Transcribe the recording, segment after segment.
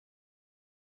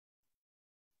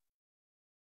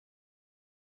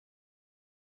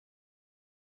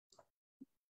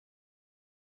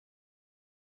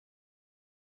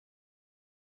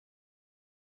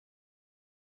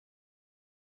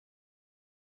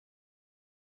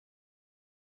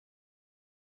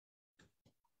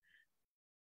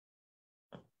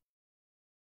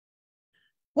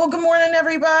Well, good morning,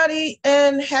 everybody,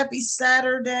 and happy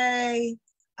Saturday.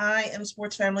 I am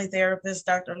sports family therapist,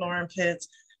 Dr. Lauren Pitts.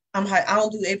 I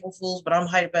don't do April Fools, but I'm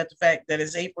hyped about the fact that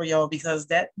it's April, y'all, because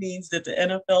that means that the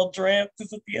NFL draft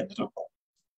is at the end of the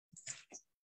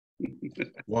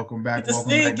month. Welcome back. Get to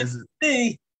Welcome see, back. get to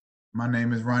see. My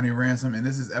name is Ronnie Ransome, and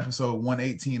this is episode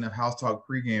 118 of House Talk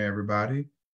Pregame, everybody.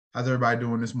 How's everybody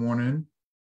doing this morning?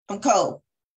 I'm cold.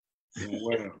 Doing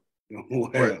well.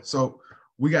 Doing well. So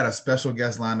we got a special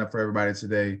guest lined up for everybody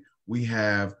today. We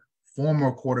have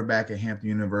former quarterback at Hampton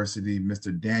University,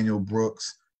 Mr. Daniel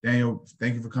Brooks. Daniel,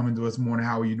 thank you for coming to us this morning.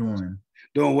 How are you doing?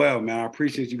 Doing well, man. I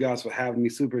appreciate you guys for having me.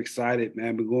 Super excited,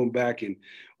 man. Been going back and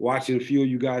watching a few of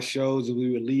you guys' shows as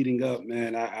we were leading up,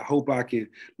 man. I hope I can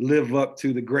live up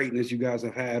to the greatness you guys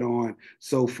have had on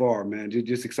so far, man.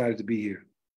 Just excited to be here.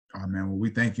 Oh man, well, we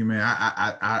thank you, man.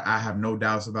 I have no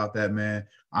doubts about that, man.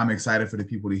 I'm excited for the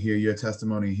people to hear your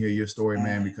testimony, hear your story,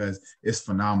 man, because it's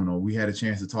phenomenal. We had a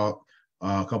chance to talk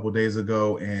a couple of days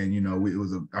ago, and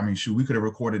we could have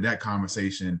recorded that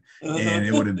conversation, and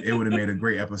it would have made a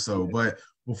great episode. But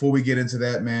before we get into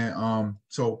that, man,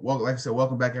 like I said,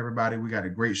 welcome back, everybody. We got a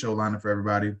great show lined up for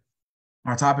everybody.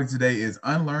 Our topic today is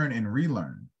unlearn and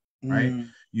relearn, right?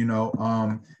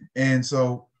 And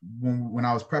so when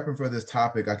I was prepping for this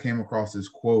topic, I came across this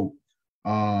quote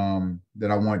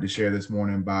that I wanted to share this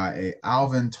morning by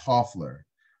Alvin Toffler.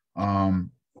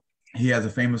 He has a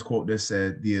famous quote that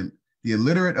said, the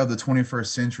illiterate of the 21st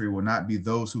century will not be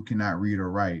those who cannot read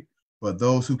or write, but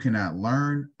those who cannot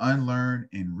learn, unlearn,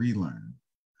 and relearn.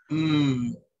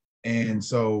 And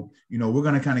so, we're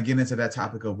going to kind of get into that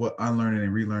topic of what unlearning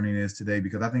and relearning is today,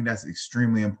 because I think that's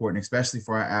extremely important, especially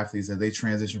for our athletes as they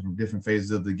transition from different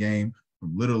phases of the game,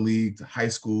 from little league to high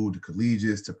school to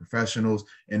collegiates to professionals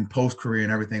and post-career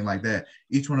and everything like that.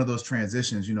 Each one of those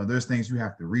transitions, there's things you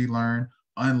have to relearn,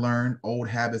 unlearn, old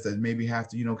habits that maybe have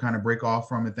to, kind of break off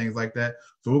from and things like that.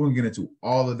 So we're going to get into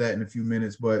all of that in a few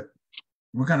minutes, but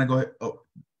we're kind of go ahead. Oh,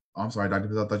 I'm sorry, Dr.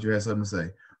 Pitts, I thought you had something to say.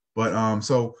 But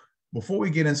so before we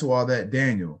get into all that,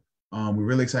 Daniel, we're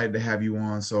really excited to have you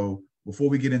on. So before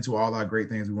we get into all our great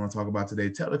things we want to talk about today,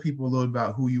 tell the people a little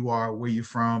about who you are, where you're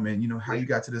from, and how you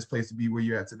got to this place to be where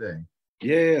you're at today.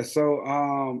 Yeah.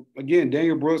 So again,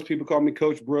 Daniel Brooks, people call me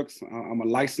Coach Brooks. I'm a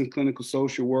licensed clinical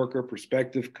social worker,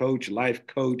 perspective coach, life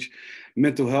coach,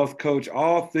 mental health coach,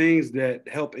 all things that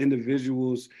help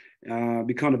individuals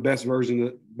become the best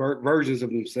versions of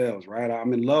themselves, right?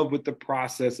 I'm in love with the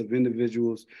process of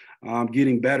individuals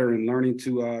getting better and learning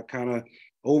to kind of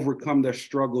overcome their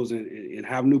struggles and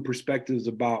have new perspectives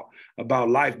about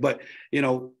life. But,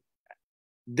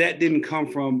 that didn't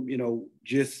come from,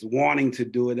 just wanting to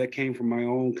do it. That came from my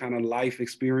own kind of life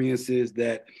experiences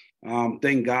that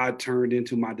thank God turned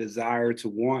into my desire to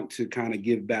want to kind of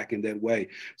give back in that way.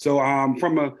 So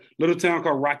from a little town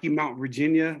called Rocky Mount,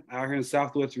 Virginia, out here in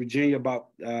Southwest Virginia, about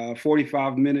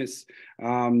 45 minutes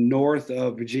north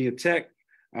of Virginia Tech.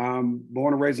 Born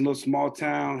and raised in a little small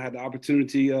town, had the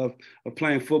opportunity of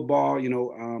playing football.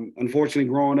 Unfortunately,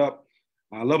 growing up,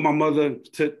 I love my mother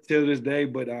till this day,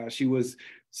 but she was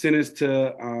sentenced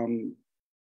to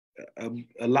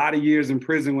a lot of years in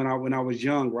prison when I was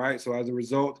young, right? So as a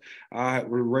result, I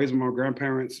was raised with my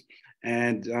grandparents,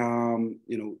 and in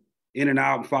and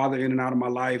out, father in and out of my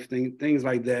life, things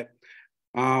like that.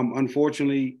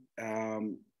 Unfortunately,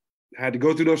 had to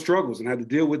go through those struggles and had to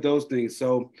deal with those things.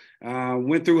 So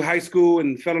went through high school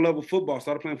and fell in love with football.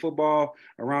 Started playing football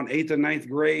around 8th or 9th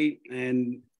grade,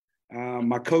 and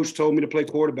my coach told me to play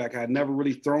quarterback. I had never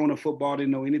really thrown a football,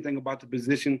 didn't know anything about the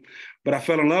position, but I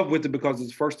fell in love with it because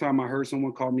it's the first time I heard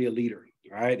someone call me a leader,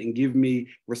 right? And give me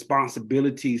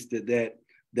responsibilities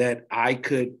that I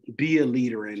could be a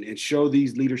leader and show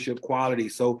these leadership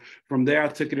qualities. So from there, I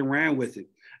took it and ran with it.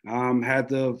 Had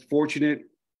the fortunate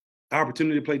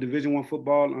opportunity to play Division I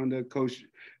football under Coach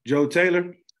Joe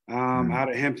Taylor. Out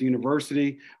at Hampton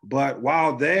University. But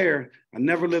while there, I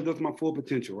never lived up to my full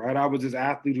potential, right? I was this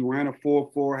athlete who ran a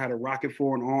 4.4, had a rocket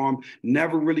for an arm,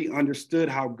 never really understood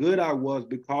how good I was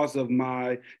because of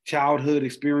my childhood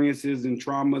experiences and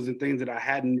traumas and things that I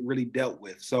hadn't really dealt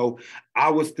with. So I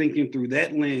was thinking through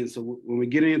that lens. So when we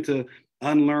get into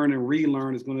unlearn and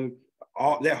relearn, it's going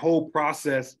to, that whole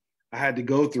process I had to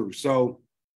go through. So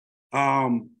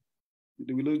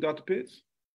did we lose Dr. Pitts?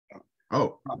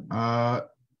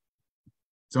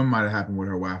 Something might have happened with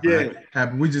her Wi-Fi.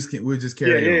 Yeah. We just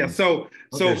carry on. So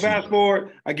fast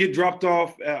forward, I get dropped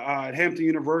off at Hampton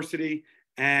University,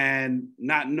 and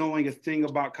not knowing a thing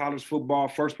about college football,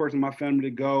 first person in my family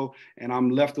to go, and I'm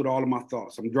left with all of my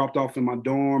thoughts. I'm dropped off in my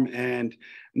dorm and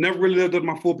never really lived up to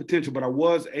my full potential, but I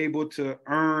was able to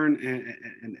earn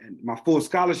and my full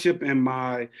scholarship and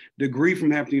my degree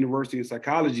from Hampton University in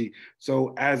psychology.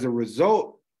 So as a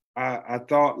result, I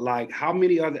thought, like, how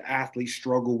many other athletes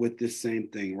struggle with this same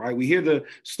thing, right? We hear the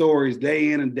stories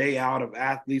day in and day out of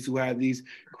athletes who have these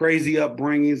crazy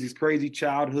upbringings, these crazy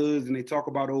childhoods, and they talk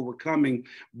about overcoming,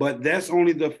 but that's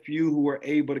only the few who are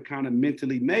able to kind of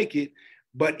mentally make it.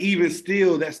 But even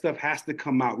still, that stuff has to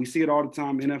come out. We see it all the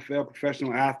time, NFL,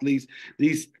 professional athletes,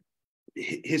 these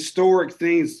historic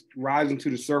things rising to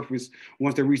the surface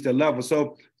once they reach that level.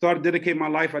 So started to dedicate my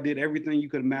life. I did everything you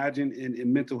could imagine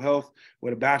in mental health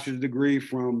with a bachelor's degree,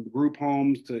 from group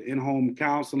homes to in-home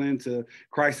counseling to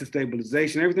crisis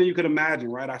stabilization, everything you could imagine,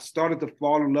 right? I started to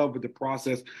fall in love with the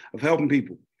process of helping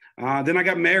people. Then I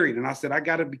got married and I said, I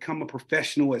got to become a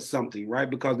professional at something, right?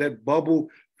 Because that bubble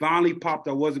finally popped.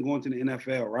 I wasn't going to the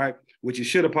NFL, right? Which it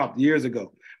should have popped years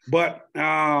ago. But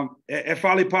it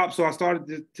finally popped, so I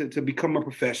started to become a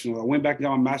professional. I went back and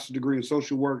got my master's degree in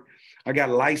social work. I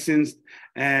got licensed,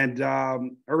 and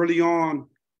early on,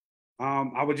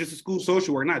 I was just a school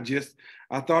social worker. Not just,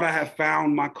 I thought I had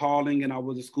found my calling, and I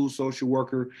was a school social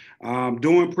worker,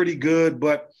 doing pretty good,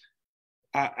 but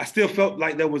I still felt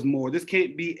like there was more. This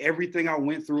can't be everything I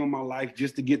went through in my life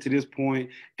just to get to this point.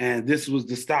 And this was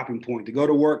the stopping point, to go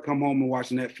to work, come home and watch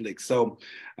Netflix. So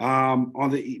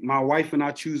my wife and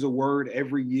I choose a word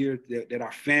every year that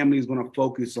our family is going to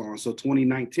focus on. So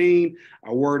 2019,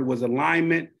 our word was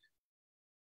alignment.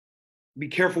 Be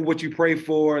careful what you pray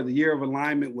for. The year of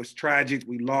alignment was tragic.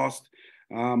 We lost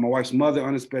my wife's mother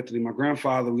unexpectedly, my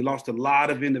grandfather. We lost a lot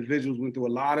of individuals, went through a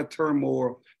lot of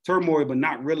turmoil, but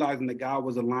not realizing that God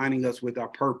was aligning us with our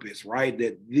purpose, right?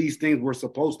 That these things were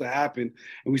supposed to happen,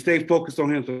 and we stayed focused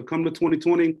on him. So come to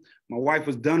 2020, my wife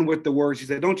was done with the words. She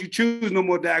said, don't you choose no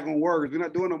more daggone words. We're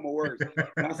not doing no more words.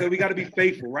 And I said, we got to be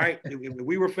faithful, right? If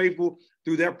we were faithful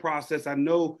through that process, I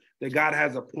know that God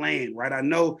has a plan, right? I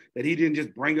know that he didn't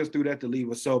just bring us through that to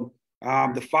leave us. So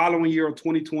the following year of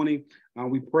 2020,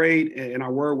 we prayed, and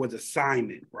our word was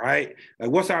assignment, right?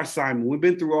 Like, what's our assignment? We've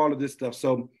been through all of this stuff.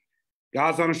 So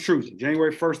God's honest truth.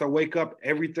 January 1st, I wake up,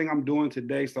 everything I'm doing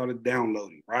today started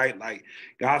downloading, right? Like,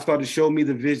 God started to show me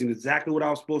the vision, exactly what I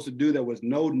was supposed to do. There was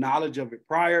no knowledge of it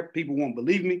prior. People won't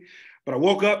believe me, but I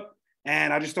woke up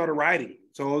and I just started writing.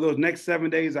 So those next 7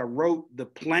 days, I wrote the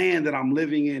plan that I'm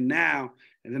living in now.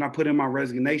 And then I put in my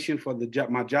resignation for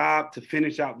my job to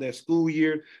finish out that school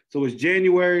year. So it's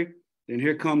January, then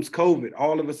here comes COVID.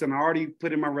 All of a sudden, I already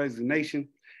put in my resignation.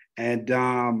 And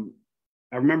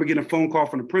I remember getting a phone call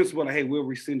from the principal, like, hey, we'll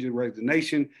rescind your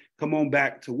resignation. Come on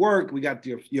back to work. We got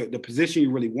the position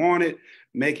you really wanted,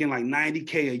 making like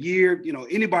 $90K a year. You know,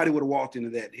 anybody would have walked into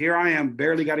that. Here I am,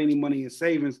 barely got any money in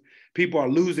savings. People are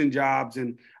losing jobs.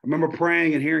 And I remember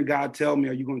praying and hearing God tell me,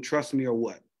 are you going to trust me or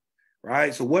what?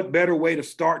 Right? So what better way to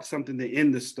start something than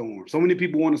in the storm? So many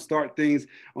people want to start things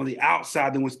on the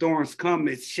outside, then when storms come,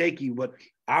 it's shaky, but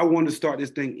I wanted to start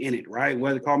this thing in it, right?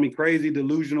 Whether call me crazy,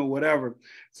 delusional, whatever.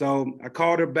 So I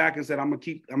called her back and said, I'm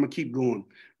gonna keep going.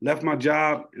 Left my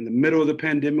job in the middle of the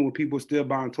pandemic when people were still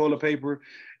buying toilet paper.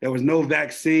 There was no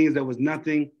vaccines, there was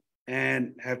nothing,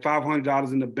 and had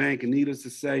 $500 in the bank. And needless to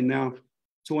say, now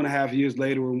 2.5 years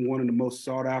later, we're one of the most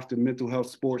sought after mental health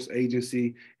sports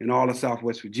agency in all of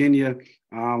Southwest Virginia.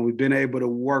 We've been able to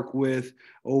work with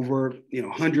over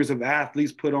hundreds of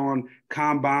athletes, put on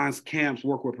combines, camps,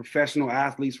 work with professional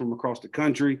athletes from across the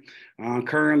country.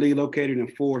 Currently located in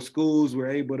 4 schools, we're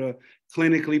able to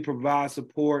clinically provide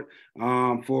support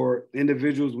for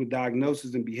individuals with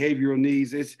diagnoses and behavioral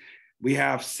needs. We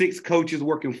have 6 coaches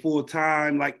working full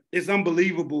time. Like, it's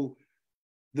unbelievable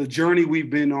the journey we've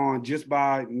been on just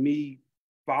by me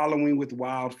following with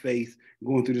wild faith,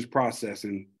 going through this process.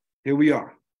 And here we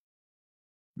are.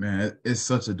 Man, it's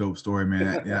such a dope story,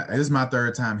 man. Yeah, this is my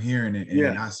 3rd time hearing it.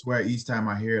 And I swear each time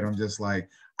I hear it, I'm just like,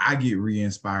 I get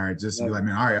re-inspired just to be like,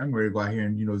 man, all right, I'm ready to go out here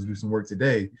and, do some work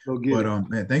today. But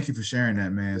man, thank you for sharing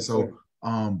that, man. Yes, so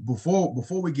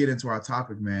before we get into our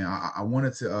topic, man, I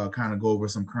wanted to kind of go over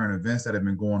some current events that have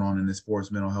been going on in the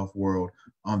sports mental health world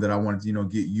that I wanted to,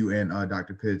 get you and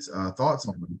Dr. Pitt's thoughts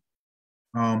on.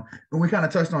 And we kind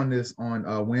of touched on this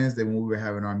on Wednesday when we were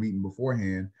having our meeting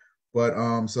beforehand.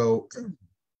 But so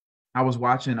I was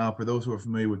watching, for those who are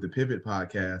familiar with the Pivot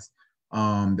podcast,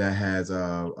 that has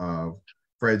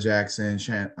Fred Jackson,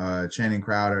 Channing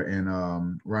Crowder,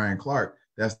 and Ryan Clark.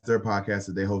 That's their podcast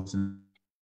that they host in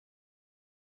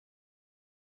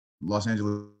Los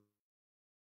Angeles.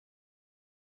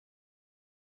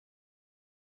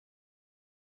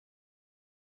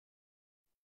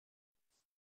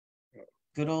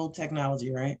 Good old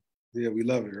technology, right? Yeah, we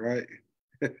love it, right?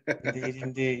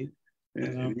 Indeed.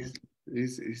 And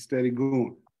he's steady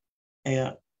going.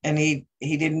 Yeah. And he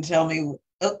didn't tell me,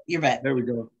 oh, you're back. There we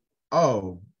go.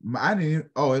 Oh, I didn't.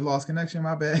 Oh, it lost connection.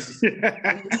 My bad.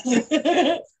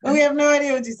 We have no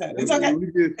idea what you said. It's okay.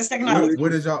 It's technology.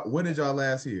 What did y'all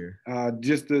last hear?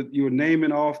 Just you were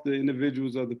naming off the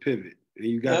individuals of the pivot, and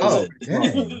you got. Oh,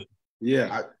 dang.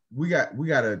 Yeah. We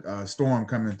got a storm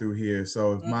coming through here,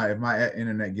 so if my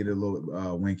internet get a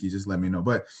little winky, just let me know.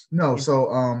 But no,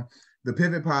 so the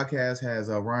Pivot podcast has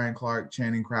Ryan Clark,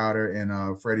 Channing Crowder,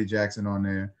 and Freddie Jackson on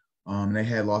there. They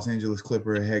had Los Angeles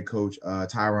Clipper head coach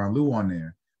Tyronn Lue on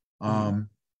there. And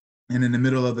in the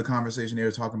middle of the conversation, they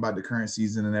were talking about the current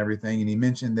season and everything. And he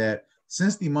mentioned that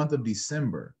since the month of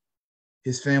December,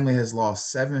 his family has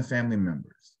lost 7 family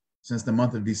members since the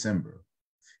month of December.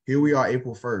 Here we are,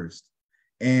 April 1st.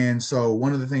 And so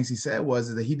one of the things he said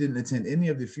was that he didn't attend any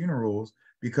of the funerals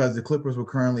because the Clippers were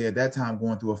currently at that time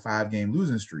going through a 5-game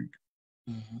losing streak.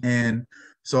 And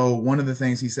so one of the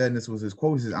things he said, and this was his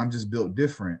quote, he said, "I'm just built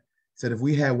different." He said, if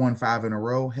we had won 5 in a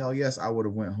row, hell yes, I would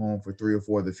have went home for 3 or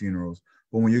 4 of the funerals.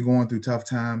 But when you're going through tough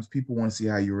times, people want to see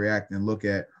how you react and look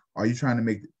at, are you trying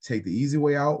to take the easy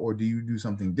way out, or do you do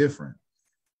something different?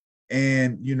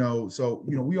 And, so,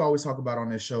 we always talk about on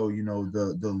this show,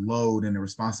 the load and the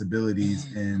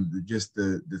responsibilities and just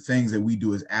the things that we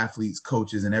do as athletes,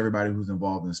 coaches, and everybody who's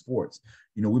involved in sports.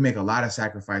 We make a lot of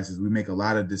sacrifices. We make a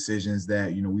lot of decisions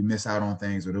that, we miss out on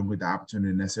things or don't get the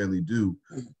opportunity to necessarily do.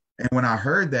 And when I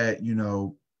heard that,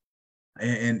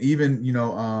 and even,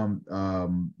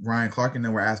 Ryan Clark and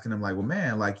them were asking him like, well,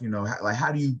 man,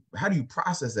 how do you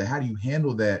process that? How do you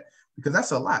handle that? Because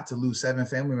that's a lot to lose 7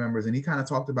 family members. And he kind of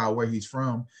talked about where he's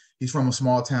from. He's from a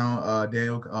small town,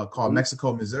 Daniel, called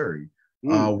Mexico, Missouri,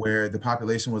 where the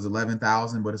population was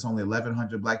 11,000, but it's only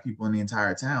 1,100 Black people in the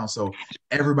entire town. So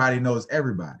everybody knows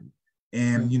everybody.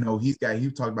 And, he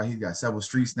talked about he's got several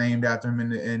streets named after him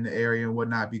in the area and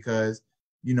whatnot, because,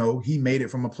 he made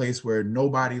it from a place where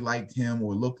nobody liked him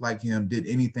or looked like him, did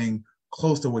anything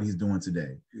close to what he's doing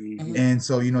today. And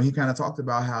so, he kind of talked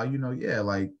about how,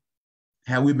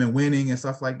 had we been winning and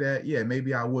stuff like that, yeah,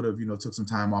 maybe I would have, took some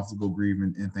time off to go grieve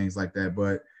and things like that.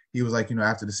 But he was like,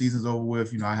 after the season's over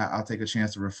with, I'll take a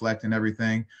chance to reflect and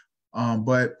everything.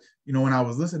 But, when I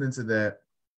was listening to that,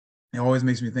 it always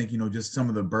makes me think, just some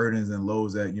of the burdens and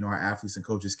loads that, our athletes and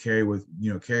coaches carry with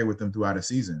them throughout a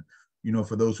season.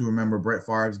 For those who remember Brett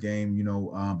Favre's game,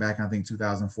 back in, I think,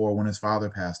 2004 when his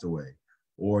father passed away.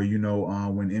 Or,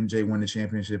 when MJ won the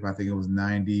championship, I think it was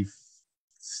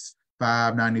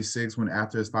 95, 96, when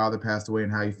after his father passed away,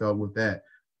 and how he felt with that.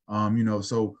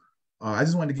 So I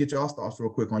just wanted to get y'all's thoughts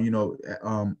real quick on,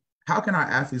 how can our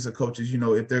athletes or coaches,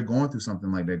 if they're going through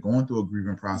something like that, going through a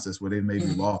grieving process where they maybe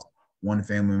lost one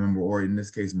family member, or in this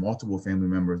case, multiple family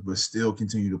members, but still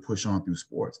continue to push on through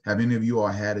sports? Have any of you all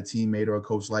had a teammate or a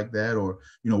coach like that? Or,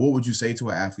 what would you say to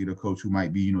an athlete or coach who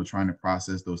might be, trying to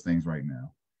process those things right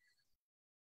now?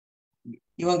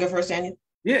 You want to go first, Daniel?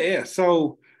 Yeah.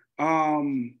 So,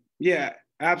 yeah,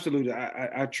 absolutely.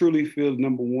 I truly feel,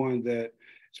 number one, that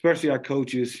especially our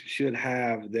coaches should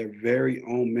have their very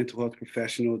own mental health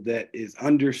professional that is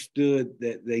understood,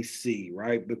 that they see,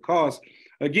 right? Because,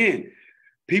 again,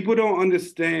 people don't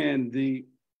understand the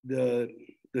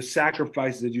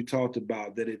sacrifices that you talked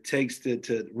about, that it takes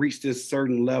to reach this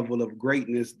certain level of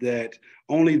greatness that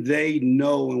only they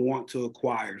know and want to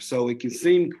acquire. So it can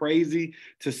seem crazy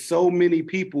to so many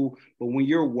people, but when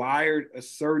you're wired a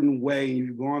certain way and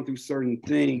you've gone through certain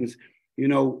things,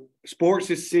 sports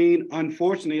is seen,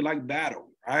 unfortunately, like battle,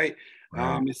 right?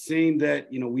 It's seen that,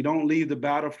 we don't leave the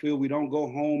battlefield. We don't go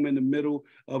home in the middle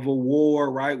of a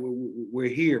war, right? We're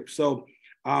here. So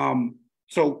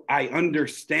I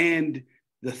understand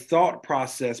the thought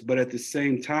process, but at the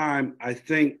same time, I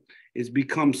think it's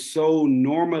become so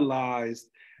normalized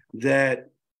that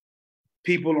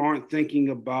people aren't thinking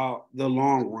about the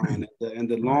long run and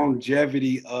the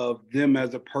longevity of them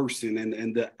as a person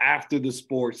and the after the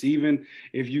sports. Even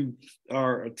if you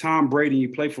are Tom Brady and you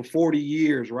play for 40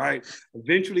 years, right?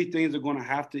 Eventually things are going to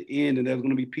have to end, and there's going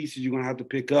to be pieces you're going to have to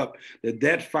pick up.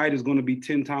 That fight is going to be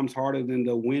 10 times harder than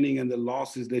the winning and the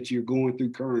losses that you're going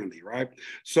through currently, right?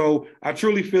 So I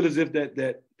truly feel as if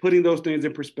that putting those things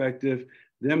in perspective,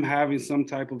 them having some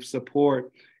type of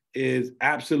support is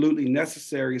absolutely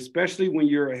necessary, especially when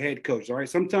you're a head coach. All right.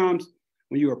 Sometimes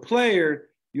when you're a player,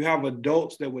 you have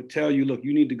adults that would tell you, look,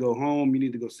 you need to go home, you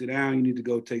need to go sit down, you need to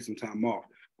go take some time off.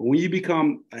 But when you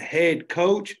become a head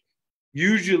coach,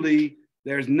 usually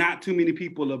there's not too many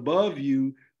people above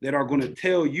you that are going to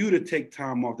tell you to take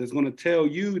time off. That's going to tell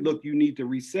you, look, you need to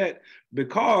reset,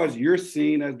 because you're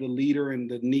seen as the leader and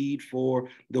the need for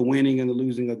the winning and the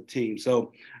losing of the team.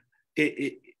 So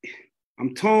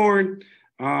I'm torn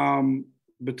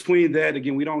between that.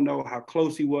 Again, we don't know how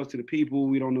close he was to the people.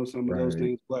 We don't know some of those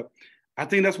things, but I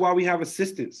think that's why we have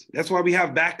assistants. That's why we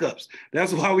have backups.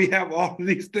 That's why we have all of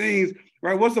these things,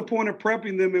 right? What's the point of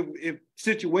prepping them if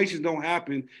situations don't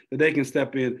happen that they can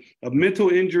step in? A mental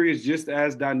injury is just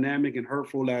as dynamic and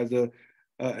hurtful as a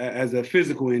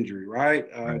physical injury, right?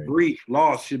 Grief,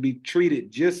 loss should be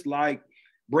treated just like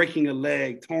breaking a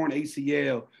leg, torn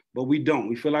ACL, but we don't.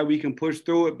 We feel like we can push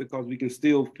through it because we can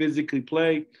still physically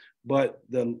play, but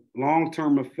the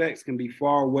long-term effects can be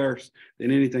far worse than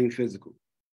anything physical.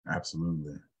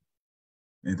 Absolutely.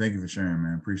 And thank you for sharing,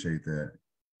 man. Appreciate that.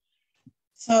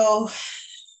 So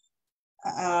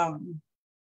I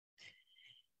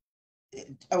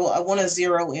want to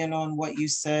zero in on what you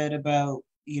said about,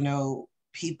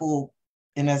 people,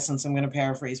 in essence, I'm going to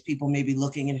paraphrase, people maybe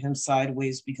looking at him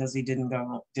sideways because he didn't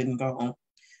go home.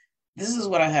 This is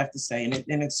what I have to say, and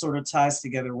it sort of ties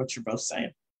together what you're both saying.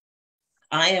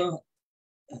 I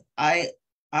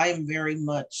am very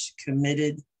much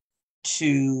committed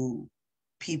to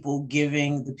people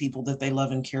giving the people that they love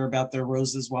and care about their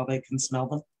roses while they can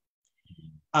smell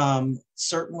them.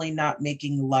 Certainly not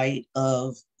making light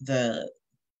of the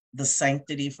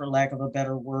sanctity, for lack of a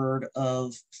better word,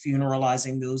 of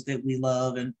funeralizing those that we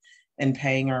love and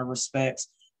paying our respects.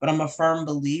 But I'm a firm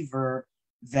believer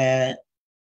that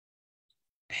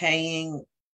paying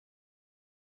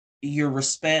your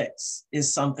respects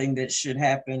is something that should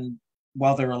happen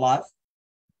while they're alive.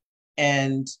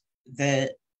 And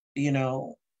that,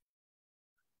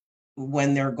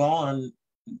 when they're gone,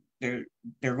 they're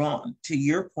gone. To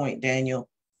your point, Daniel,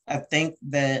 I think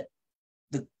that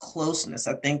the closeness,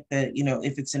 I think that,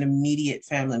 if it's an immediate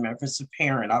family member, if it's a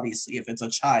parent, obviously, if it's a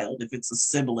child, if it's a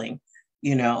sibling,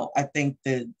 I think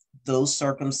that those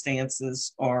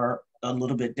circumstances are a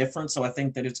little bit different. So I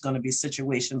think that it's going to be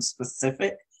situation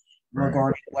specific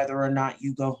regarding whether or not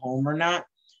you go home or not.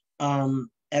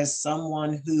 As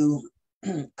someone who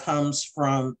comes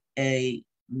from a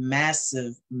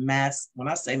massive, when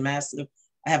I say massive,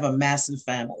 I have a massive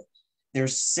family.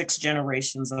 There's 6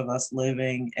 generations of us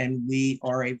living, and we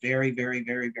are a very, very,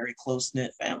 very, very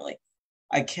close-knit family.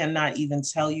 I cannot even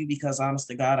tell you, because honest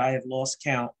to God, I have lost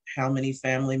count how many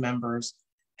family members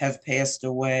have passed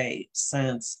away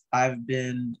since I've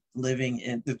been living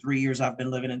in the 3 years I've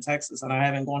been living in Texas, and I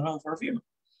haven't gone home for a funeral.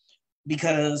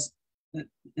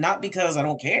 Not because I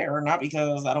don't care, not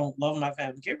because I don't love my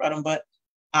family, care about them, but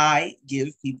I give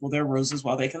people their roses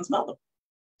while they can smell them.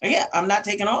 Yeah, I'm not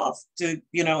taking off to,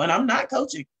 and I'm not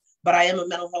coaching, but I am a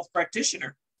mental health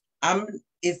practitioner.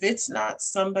 If it's not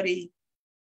somebody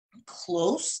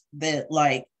close that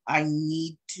I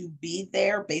need to be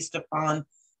there based upon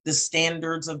the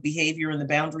standards of behavior and the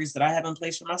boundaries that I have in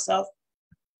place for myself,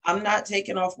 I'm not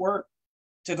taking off work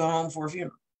to go home for a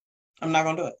funeral. I'm not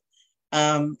going to do it.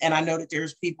 And I know that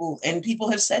there's people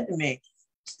have said to me,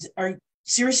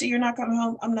 seriously, you're not coming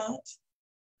home? I'm not.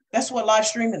 That's what live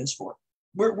streaming is for.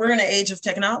 We're in an age of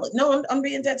technology. No, I'm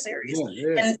being dead serious.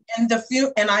 Yeah.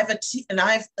 And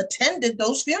I've attended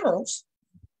those funerals.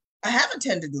 I have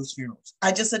attended those funerals.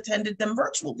 I just attended them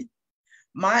virtually.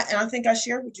 And I think I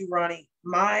shared with you, Ronnie,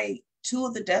 my 2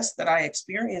 of the deaths that I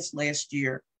experienced last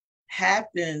year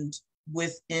happened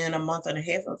within a month and a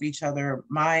half of each other.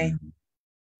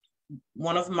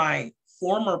 One of my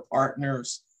former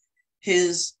partners,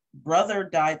 his brother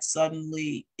died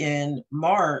suddenly in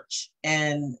March,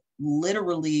 and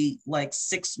literally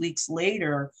 6 weeks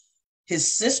later,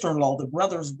 his sister-in-law, the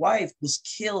brother's wife, was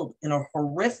killed in a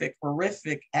horrific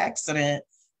accident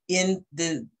in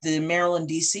the Maryland,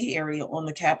 DC area on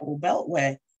the Capitol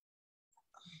Beltway.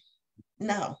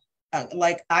 No,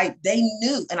 they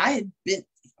knew, and I had been,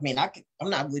 I'm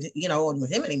not with,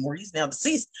 with him anymore. He's now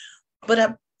deceased,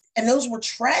 but and those were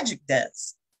tragic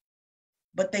deaths,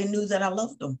 but they knew that I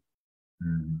loved them.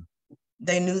 Mm-hmm.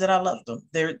 They knew that I loved them.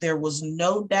 There was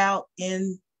no doubt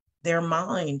in their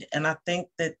mind. And I think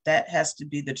that has to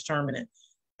be the determinant.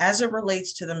 As it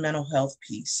relates to the mental health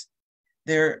piece,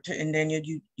 and Daniel,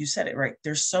 you said it right.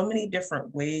 There's so many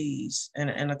different ways,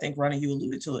 and I think, Ronnie, you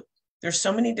alluded to it. There's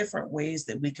so many different ways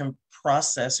that we can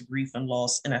process grief and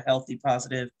loss in a healthy,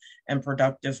 positive, and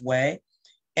productive way.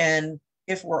 And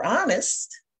if we're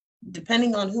honest,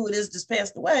 depending on who it is that's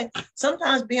passed away,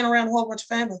 sometimes being around a whole bunch of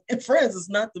family and friends is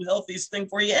not the healthiest thing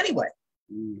for you anyway.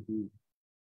 Mm-hmm.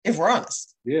 If we're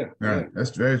honest. Yeah.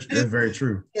 That's very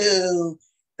true.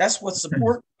 That's what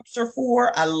support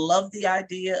for. I love the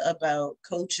idea about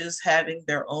coaches having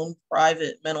their own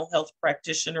private mental health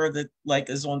practitioner that like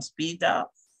is on speed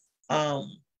dial.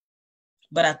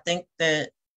 But I think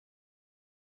that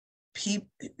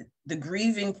the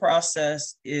grieving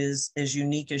process is as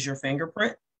unique as your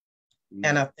fingerprint. Mm-hmm.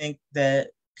 And I think that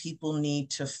people need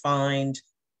to find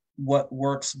what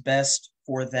works best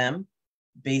for them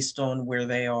based on where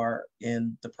they are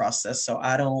in the process. So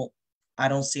I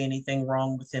don't see anything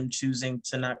wrong with him choosing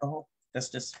to not go home. That's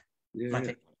just my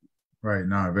take. Right.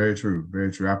 No, very true.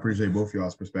 Very true. I appreciate both of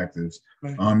y'all's perspectives.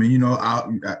 Right. And, you know,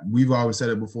 we've always said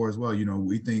it before as well. You know,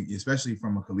 we think, especially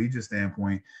from a collegiate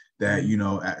standpoint, that, you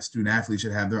know, student athletes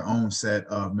should have their own set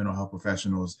of mental health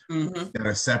professionals that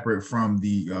are separate from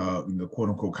the quote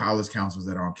unquote college counselors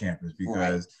that are on campus,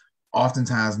 because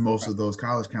oftentimes most of those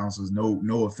college counselors,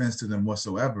 no offense to them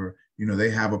whatsoever, you know,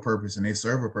 they have a purpose and they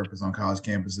serve a purpose on college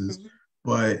campuses.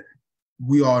 But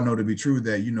we all know to be true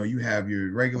that, you know, you have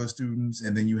your regular students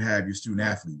and then you have your student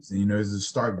athletes, and, you know, there's a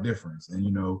stark difference. And,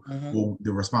 you know,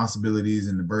 the responsibilities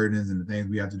and the burdens and the things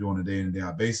we have to do on a day in and day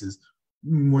out basis,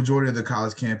 majority of the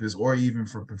college campus, or even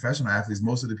for professional athletes,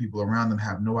 most of the people around them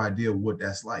have no idea what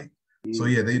that's like. So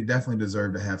yeah, they definitely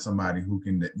deserve to have somebody who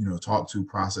can, you know, talk to,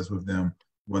 process with them,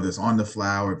 whether it's on the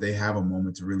fly or if they have a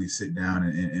moment to really sit down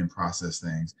and process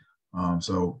things.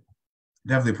 So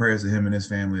definitely prayers to him and his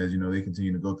family as, you know, they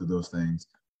continue to go through those things.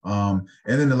 And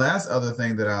then the last other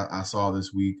thing that I saw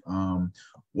this week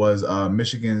was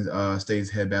Michigan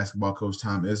State's head basketball coach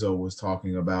Tom Izzo was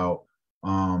talking about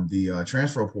the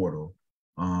transfer portal,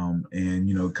 and,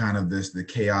 you know, kind of the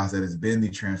chaos that has been the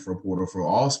transfer portal for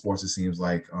all sports, it seems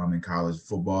like, in college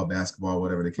football, basketball,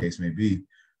 whatever the case may be.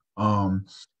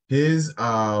 His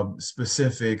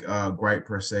specific gripe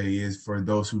per se is for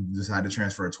those who decide to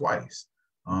transfer twice.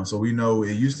 So we know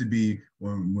it used to be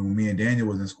when me and Daniel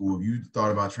was in school, if you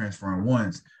thought about transferring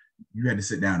once, you had to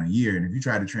sit down a year. And if you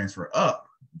tried to transfer up,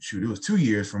 shoot, it was 2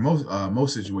 years for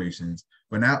most situations.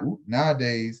 But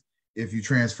nowadays, if you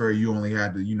transfer, you only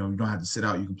have to, you know, you don't have to sit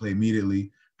out, you can play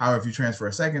immediately. However, if you transfer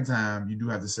a second time, you do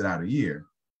have to sit out a year.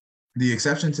 The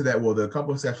exception to that, well, there are a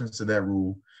couple of exceptions to that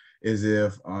rule, is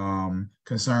if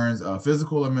concerns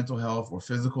physical or mental health or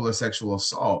physical or sexual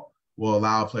assault will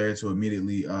allow a player to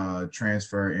immediately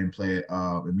transfer and play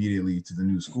immediately to the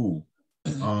new school.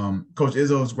 Coach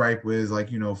Izzo's gripe was,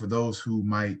 like, you know, for those who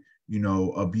might, you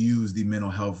know, abuse the mental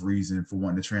health reason for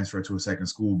wanting to transfer to a second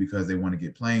school because they want to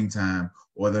get playing time,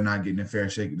 or they're not getting a fair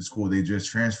shake at the school they just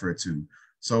transferred to.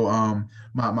 So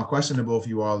my question to both of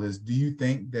you all is, do you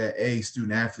think that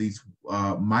student athletes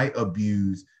might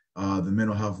abuse the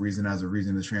mental health reason as a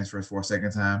reason to transfer for a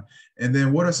second time? And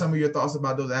then what are some of your thoughts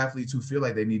about those athletes who feel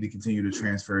like they need to continue to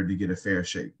transfer to get a fair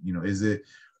shake? You know,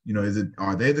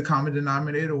 are they the common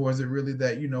denominator, or is it really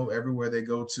that, you know, everywhere they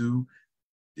go to,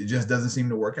 it just doesn't seem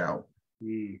to work out?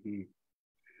 Mm-hmm.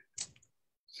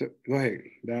 So go ahead,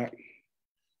 Doc.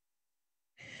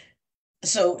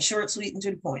 So short, sweet, and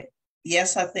to the point.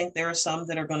 Yes, I think there are some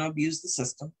that are going to abuse the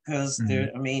system because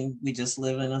I mean, we just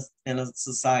live in a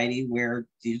society where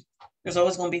there's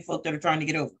always going to be folk that are trying to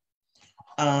get over.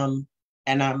 And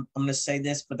I'm going to say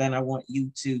this, but then I want you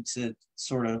to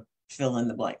sort of fill in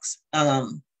the blanks.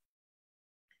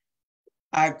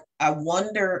 I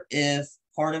wonder if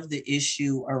part of the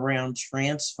issue around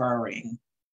transferring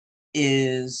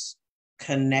is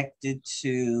connected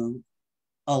to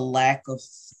a lack of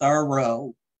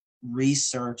thorough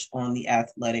research on the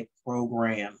athletic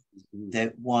program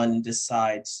that one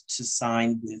decides to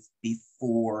sign with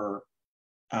before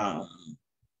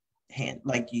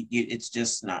it's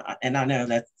just not. And I know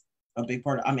that's a big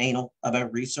part. I'm anal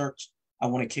about research. I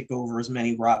want to kick over as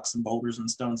many rocks and boulders and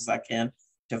stones as I can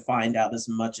to find out as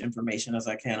much information as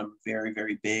I can. I'm very,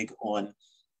 very big on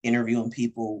interviewing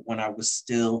people. When I was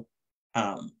still,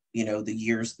 you know, the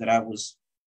years that I was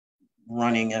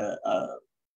running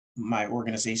my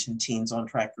organization, Teens on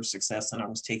Track for Success, and I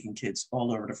was taking kids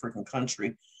all over the freaking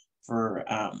country for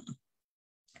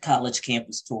college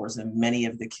campus tours. And many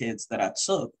of the kids that I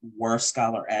took were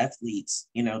scholar athletes,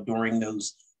 you know, during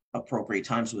those appropriate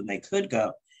times when they could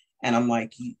go. And I'm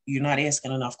like, you're not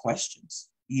asking enough questions.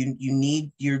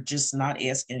 You're just not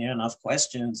asking enough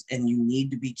questions, and you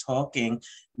need to be talking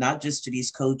not just to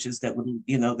these coaches that would,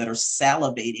 you know, that are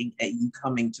salivating at you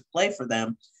coming to play for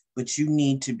them, but you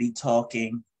need to be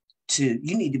talking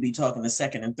to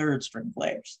second and third string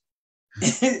players.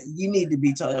 You need to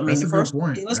be talking. I mean, the first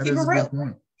point. Let's keep it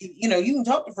real. You know, you can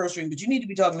talk to first string, but you need to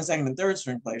be talking to second and third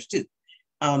string players too.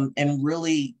 And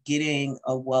really getting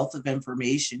a wealth of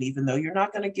information, even though you're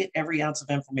not going to get every ounce of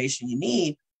information you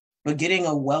need. but getting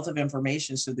a wealth of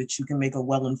information so that you can make a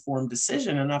well-informed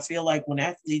decision. And I feel like when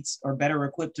athletes are better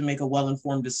equipped to make a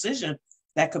well-informed decision,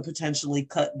 that could potentially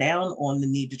cut down on the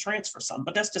need to transfer some.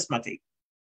 But that's just my take.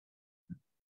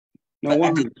 No,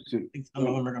 100%. Some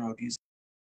of them are going to abuse it.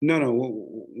 No,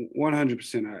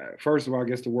 100%. First of all, I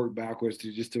guess to work backwards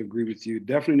to agree with you,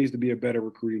 definitely needs to be a better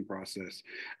recruiting process.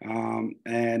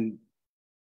 And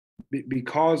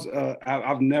because I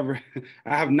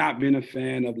have not been a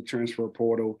fan of the transfer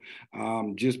portal,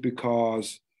 just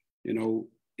because,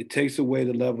 it takes away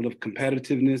the level of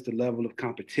competitiveness, the level of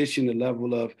competition, the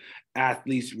level of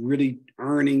athletes really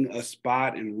earning a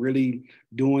spot and really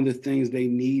doing the things they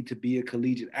need to be a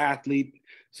collegiate athlete.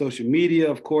 Social media,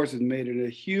 of course, has made it a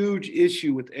huge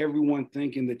issue with everyone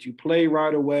thinking that you play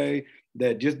right away,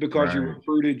 that just because you're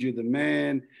recruited, you're the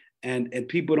man. And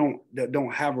people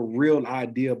don't have a real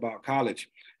idea about college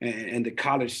and the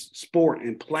college sport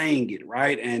and playing it,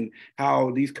 right? And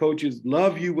how these coaches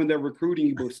love you when they're recruiting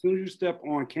you, but as soon as you step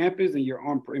on campus and you're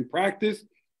in practice,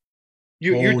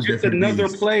 you're just another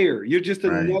player. You're just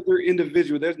another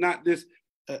individual. There's not this,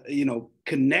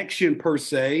 connection per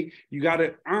se. You got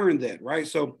to earn that, right?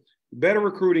 So better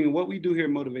recruiting, and what we do here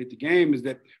at Motivate the Game is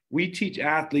that we teach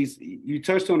athletes. You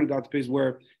touched on it, Dr. Pitts,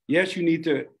 where yes, you need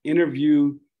to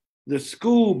interview the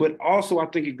school, but also I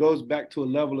think it goes back to a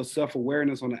level of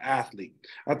self-awareness on the athlete.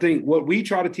 I think what we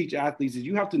try to teach athletes is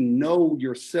you have to know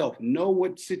yourself, know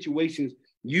what situations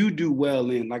you do well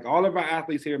in. Like all of our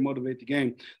athletes here at Motivate the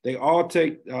Game, they all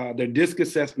take their DISC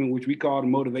assessment, which we call the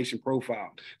motivation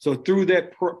profile. So through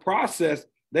that process,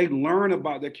 they learn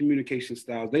about their communication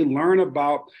styles. They learn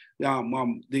about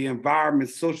the environment,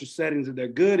 social settings that they're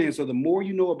good in. So the more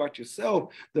you know about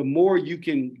yourself, the more you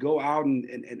can go out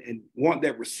and want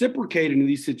that reciprocated in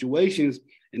these situations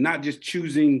and not just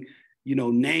choosing,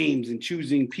 names and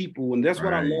choosing people. And that's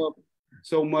what I love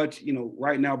so much,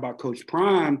 right now about Coach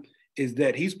Prime is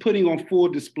that he's putting on full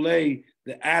display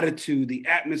the attitude, the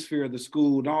atmosphere of the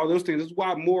school and all those things. That's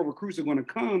why more recruits are going to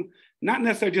come, not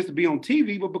necessarily just to be on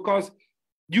TV, but because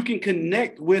you can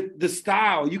connect with the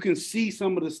style. You can see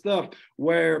some of the stuff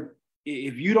where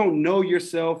if you don't know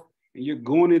yourself and you're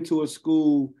going into a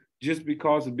school just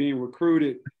because of being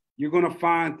recruited, you're going to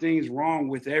find things wrong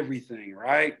with everything,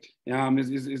 right?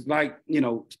 It's like,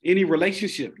 any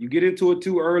relationship. You get into it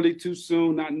too early, too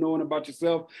soon, not knowing about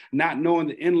yourself, not knowing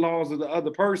the in-laws of the other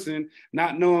person,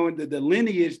 not knowing the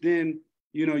lineage, then,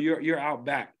 you're out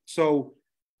back. So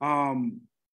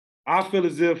I feel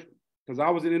as if, because I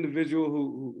was an individual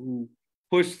who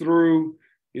pushed through,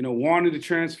 wanted to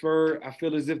transfer. I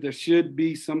feel as if there should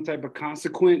be some type of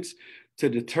consequence to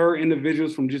deter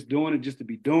individuals from just doing it, just to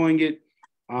be doing it.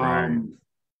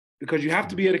 Because you have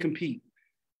to be able to compete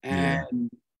and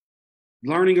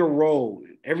learning a role.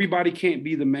 Everybody can't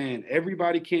be the man.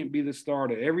 Everybody can't be the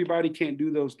starter. Everybody can't do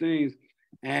those things.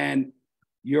 And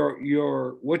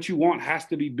your what you want has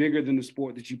to be bigger than the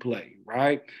sport that you play,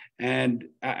 right? And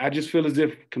I just feel as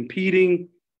if competing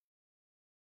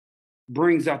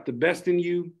brings out the best in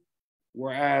you,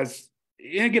 whereas,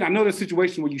 and again, I know there's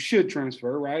situations where you should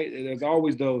transfer, right? There's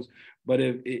always those, but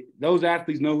if those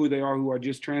athletes know who they are, who are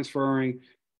just transferring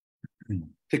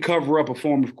to cover up a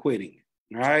form of quitting,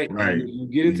 right? And if you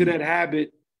get into that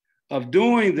habit of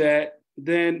doing that,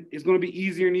 then it's going to be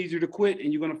easier and easier to quit,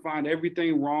 and you're going to find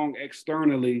everything wrong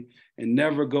externally and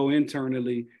never go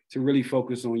internally to really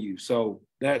focus on you. So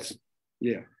that's,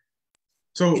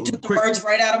 So you took the words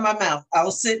right out of my mouth. I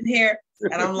was sitting here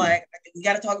and I'm like, we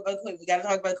got to talk about quitting. We got to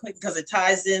talk about quitting because it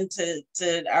ties into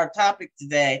our topic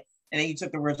today. And then you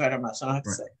took the words right out of my mouth. So I don't have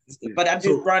to say. But I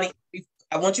do, Ronnie,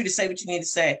 I want you to say what you need to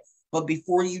say. But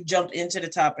before you jump into the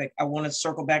topic, I want to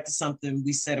circle back to something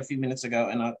we said a few minutes ago,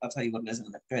 and I'll tell you what it is in a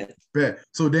minute. Go ahead. Bet.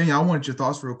 So, Daniel, I want your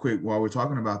thoughts real quick while we're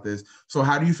talking about this. So,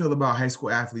 how do you feel about high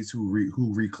school athletes who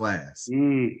reclass?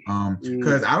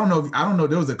 Because I don't know.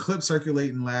 There was a clip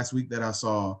circulating last week that I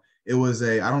saw. It was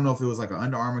I don't know if it was like an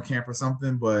Under Armour camp or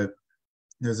something, but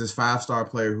there's this 5-star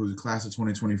player who's a class of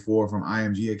 2024 from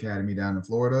IMG Academy down in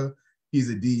Florida. He's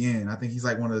a DN. I think he's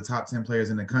like one of the top 10 players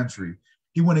in the country.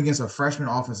 He went against a freshman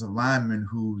offensive lineman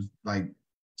who's like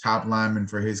top lineman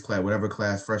for his class, whatever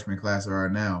class, freshman class there are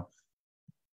now.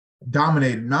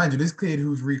 Dominated. Mind you, this kid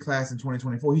who's reclassed in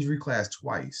 2024, he's reclassed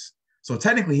twice. So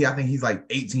technically, I think he's like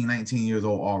 18, 19 years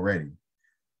old already.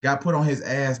 Got put on his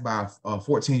ass by a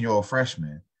 14-year-old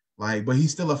freshman. But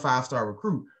he's still a 5-star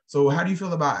recruit. So how do you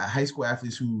feel about high school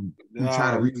athletes who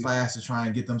try to reclass to try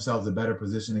and get themselves a better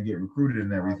position to get recruited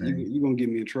and everything? You're going to get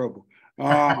me in trouble.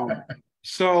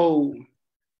 So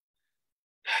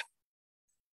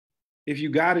if you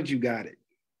got it, you got it,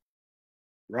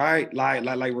 right?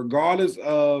 Like regardless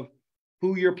of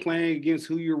who you're playing against,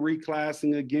 who you're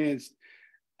reclassing against.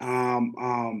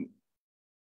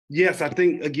 Yes, I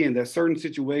think, again, there's certain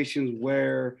situations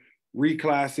where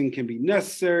reclassing can be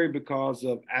necessary because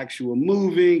of actual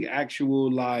moving,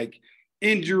 actual like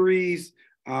injuries,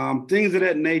 things of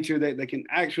that nature that can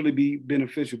actually be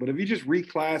beneficial. But if you're just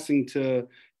reclassing to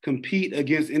compete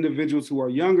against individuals who are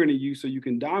younger than you so you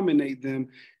can dominate them,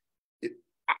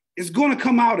 it's going to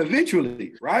come out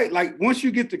eventually, right? Like once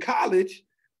you get to college,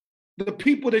 the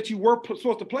people that you were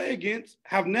supposed to play against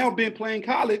have now been playing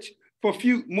college for a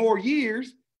few more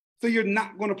years. So you're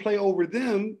not going to play over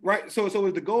them, right? So is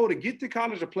the goal to get to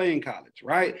college or play in college,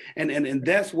 right? And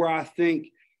that's where I think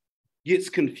gets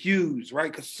confused,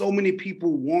 right? Because so many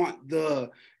people want the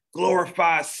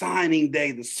glorified signing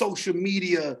day, the social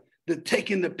media, the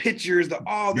taking the pictures, the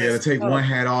all that. Yeah, to take stuff. One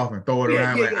hat off and throw it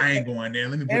around yeah. like I ain't going there.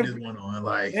 Let me put this one on.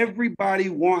 Like everybody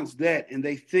wants that, and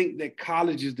they think that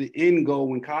college is the end goal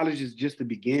when college is just the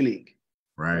beginning.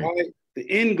 Right. The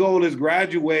end goal is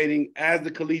graduating as the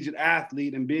collegiate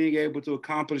athlete and being able to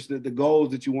accomplish the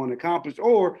goals that you want to accomplish,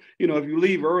 or if you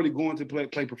leave early, going to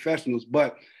play professionals.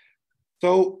 But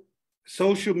so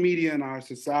social media in our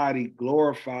society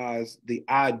glorifies the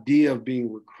idea of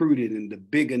being recruited and the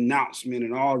big announcement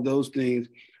and all of those things,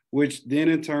 which then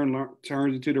in turn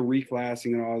turns into the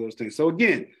reclassing and all those things. So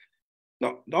again,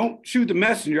 don't shoot the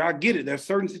messenger. I get it. There's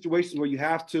certain situations where you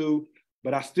have to,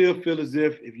 but I still feel as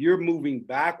if you're moving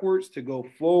backwards to go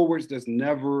forwards, that's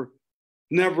never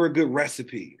a good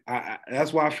recipe.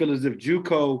 That's why I feel as if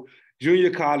JUCO,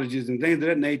 junior colleges and things of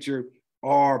that nature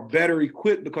are better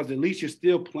equipped, because at least you're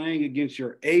still playing against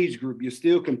your age group. You're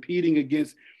still competing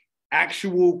against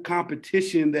actual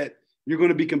competition that you're going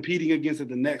to be competing against at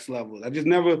the next level. I just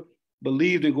never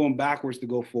believed in going backwards to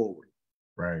go forward.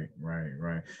 Right.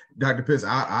 Dr. Pitts,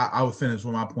 I will finish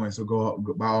with my point. So go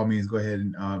by all means, go ahead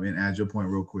and add your point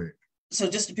real quick. So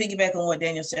just to piggyback on what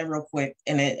Daniel said real quick,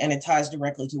 and it ties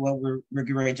directly to what we're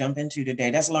getting ready to jump into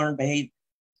today. That's learned behavior.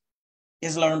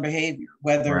 Is learned behavior,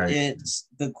 whether it's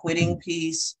the quitting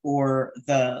piece or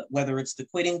the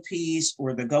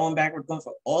going backward, going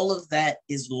for, all of that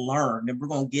is learned. And we're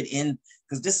going to get in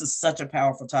because this is such a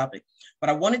powerful topic. But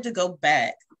I wanted to go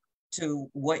back to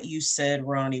what you said,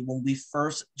 Ronnie, when we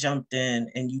first jumped in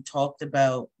and you talked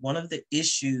about one of the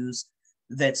issues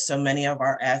that so many of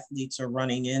our athletes are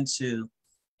running into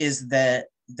is that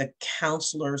the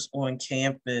counselors on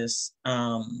campus,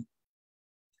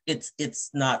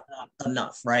 it's not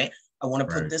enough, right? I want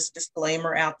to put this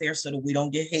disclaimer out there so that we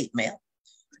don't get hate mail.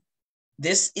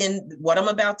 What I'm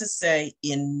about to say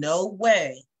in no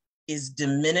way is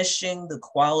diminishing the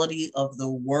quality of the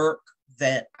work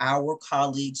that our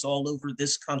colleagues all over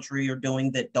this country are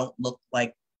doing that don't look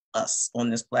like us on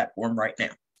this platform right now.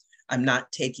 I'm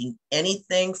not taking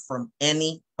anything from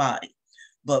anybody.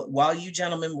 But while you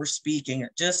gentlemen were speaking,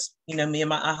 just, me and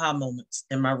my aha moments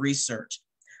in my research,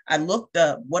 I looked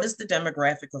up what is the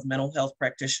demographic of mental health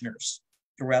practitioners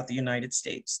throughout the United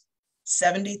States.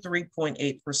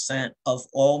 73.8% of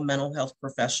all mental health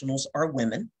professionals are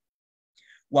women,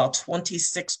 while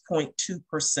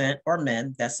 26.2% are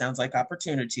men. That sounds like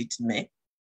opportunity to me.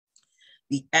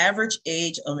 The average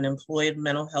age of an employed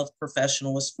mental health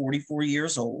professional is 44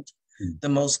 years old. The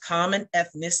most common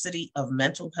ethnicity of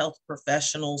mental health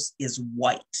professionals is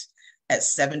white at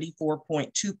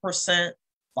 74.2%,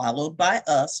 followed by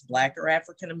us, Black or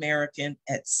African American,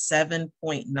 at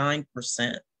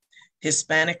 7.9%.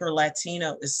 Hispanic or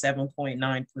Latino is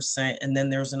 7.9%. And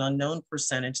then there's an unknown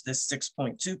percentage that's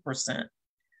 6.2%.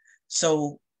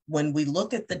 So when we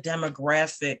look at the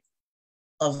demographic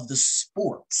of the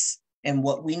sports and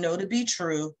what we know to be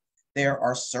true, there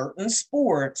are certain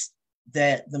sports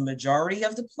that the majority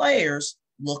of the players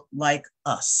look like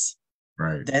us.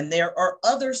 Right. Then there are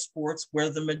other sports where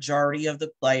the majority of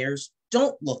the players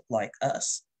don't look like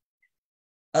us.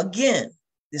 Again,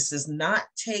 this is not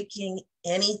taking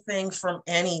anything from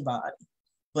anybody,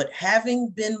 but having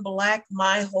been Black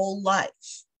my whole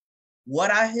life,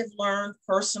 what I have learned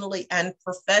personally and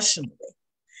professionally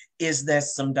is that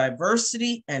some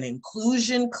diversity and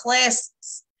inclusion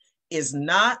classes is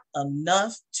not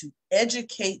enough to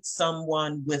educate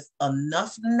someone with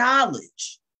enough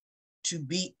knowledge to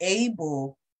be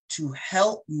able to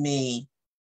help me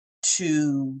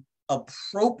to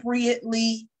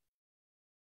appropriately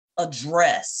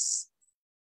address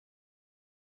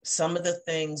some of the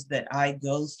things that I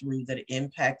go through that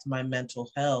impact my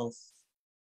mental health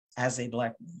as a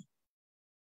Black woman.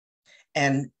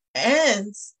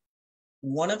 And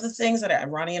one of the things that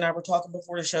Ronnie and I were talking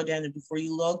before the show, Daniel, before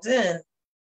you logged in,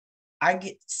 I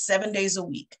get 7 days a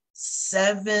week,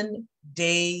 7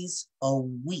 days a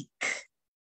week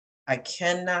I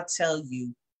cannot tell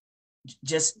you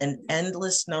just an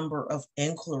endless number of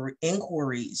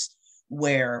inquiries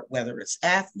where, whether it's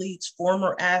athletes,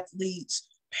 former athletes,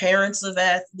 parents of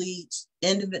athletes,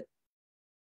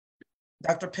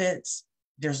 Dr. Pitts,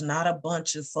 there's not a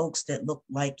bunch of folks that look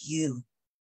like you.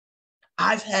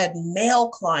 I've had male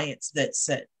clients that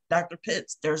said, Dr.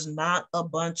 Pitts, there's not a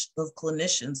bunch of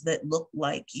clinicians that look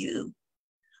like you.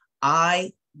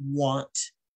 I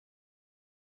want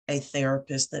a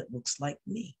therapist that looks like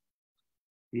me.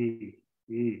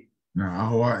 No, I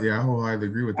wholeheartedly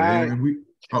agree with that.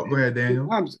 Go ahead,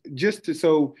 Daniel.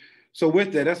 So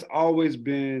with that, that's always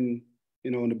been,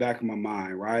 in the back of my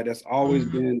mind, right? That's always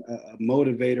been a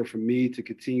motivator for me to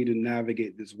continue to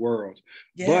navigate this world.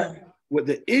 Yeah. But what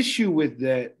the issue with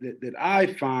that I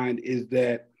find is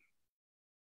that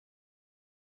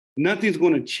nothing's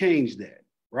going to change that,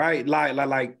 right?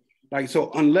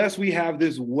 So unless we have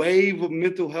this wave of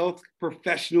mental health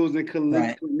professionals and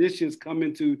clinicians come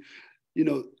into,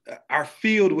 our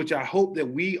field, which I hope that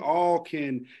we all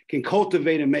can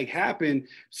cultivate and make happen.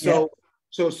 So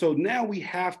now we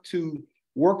have to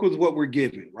work with what we're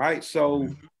given, right? So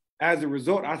as a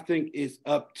result, I think it's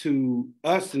up to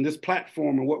us in this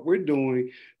platform and what we're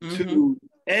doing to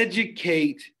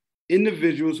educate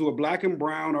individuals who are Black and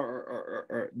brown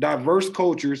or diverse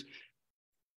cultures,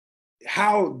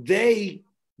 how they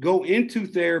go into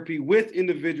therapy with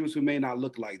individuals who may not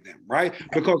look like them, right?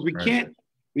 Because we can't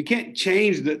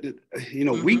change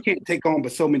we can't take on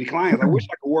but so many clients. I wish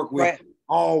I could work with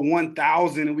all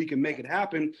 1,000 and we can make it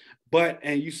happen.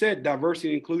 And you said diversity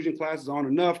and inclusion classes aren't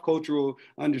enough. Cultural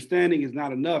understanding is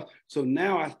not enough. So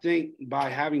now I think by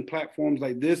having platforms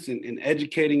like this and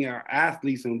educating our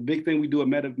athletes, and the big thing we do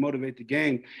at Motivate the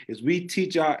Game is we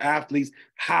teach our athletes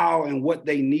how and what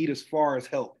they need as far as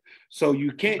help. So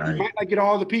you might not get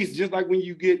all the pieces, just like when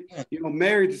you get,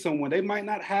 married to someone, they might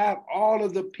not have all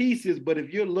of the pieces, but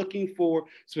if you're looking for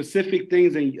specific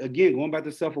things, and again, going back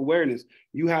to self-awareness,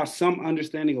 you have some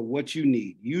understanding of what you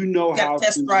need. You know how to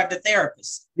test drive the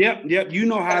therapist. Yep. You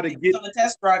know how to get on the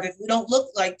test drive. If we don't look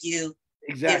like you,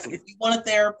 exactly. If you want a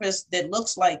therapist that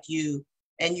looks like you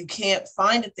and you can't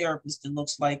find a therapist that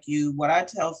looks like you, what I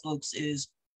tell folks is,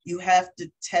 you have to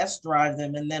test drive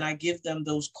them, and then I give them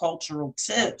those cultural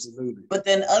tips. Absolutely. But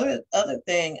then other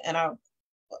thing, and I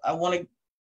want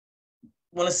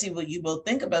to see what you both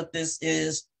think about this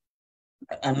is,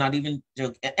 I'm not even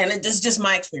joking, and it's just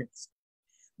my experience.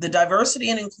 The diversity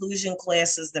and inclusion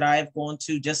classes that I've gone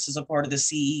to just as a part of the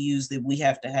CEUs that we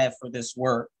have to have for this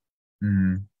work,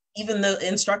 even the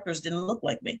instructors didn't look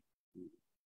like me.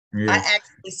 Yeah. I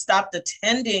actually stopped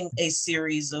attending a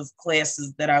series of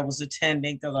classes that I was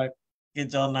attending because I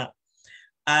get y'all not.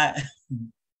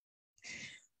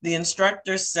 The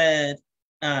instructor said,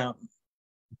 the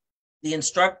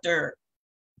instructor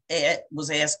was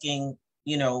asking,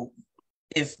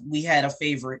 if we had a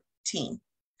favorite team.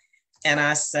 And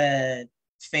I said,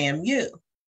 FAMU.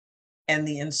 And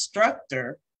the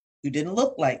instructor, who didn't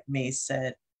look like me,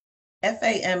 said,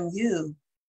 FAMU,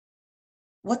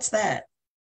 what's that?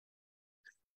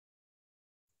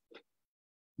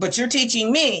 But you're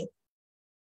teaching me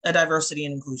a diversity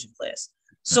and inclusion class.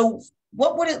 So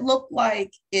what would it look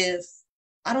like if,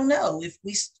 I don't know, if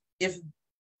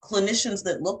clinicians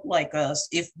that look like us,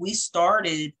 if we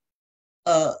started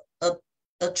a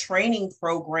training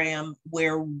program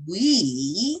where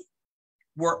we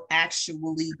were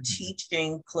actually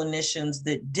teaching clinicians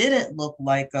that didn't look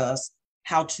like us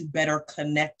how to better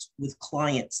connect with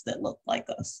clients that look like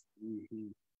us.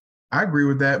 I agree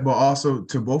with that, but also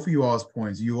to both of you all's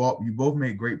points, you both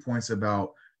made great points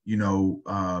about,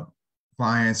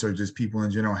 clients or just people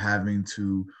in general having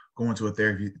to go into a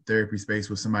therapy space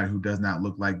with somebody who does not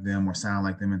look like them or sound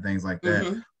like them and things like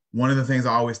that. One of the things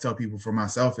I always tell people for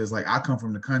myself is, like, I come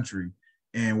from the country,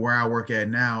 and where I work at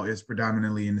now is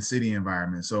predominantly in the city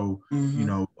environment. So,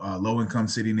 low-income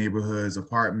city neighborhoods,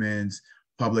 apartments,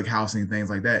 public housing, things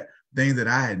like that. Things that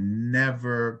I had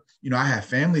never, I had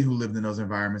family who lived in those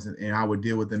environments, and I would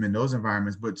deal with them in those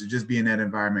environments, but to just be in that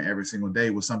environment every single day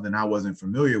was something I wasn't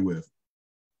familiar with.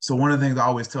 So one of the things I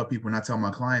always tell people, and I tell my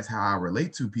clients how I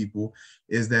relate to people,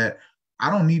 is that I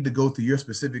don't need to go through your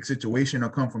specific situation or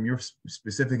come from your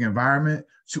specific environment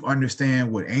to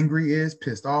understand what angry is,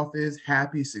 pissed off is,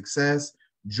 happy, success,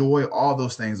 joy, all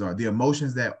those things are. The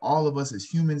emotions that all of us as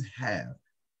humans have.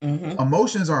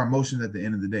 Emotions are emotions at the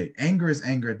end of the day. Anger is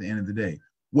anger at the end of the day.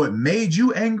 What made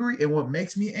you angry and what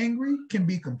makes me angry can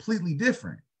be completely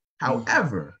different.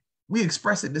 However, we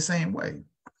express it the same way.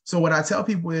 So what I tell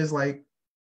people is, like,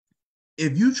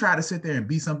 if you try to sit there and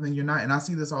be something you're not, and I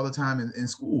see this all the time in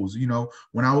schools, you know,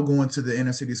 when I would go into the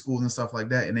inner city schools and stuff like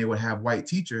that, and they would have white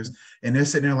teachers, and they're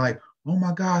sitting there like, oh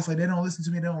my gosh, like they don't listen to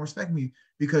me, they don't respect me,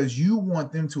 because you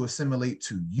want them to assimilate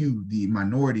to you, the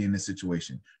minority in this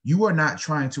situation. You are not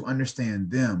trying to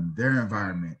understand them, their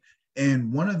environment.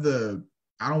 And one of the,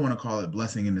 I don't want to call it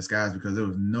blessing in disguise, because there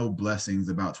was no blessings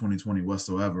about 2020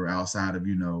 whatsoever outside of,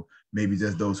 you know, maybe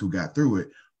just those who got through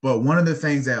it. But one of the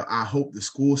things that I hope the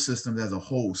school systems as a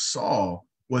whole saw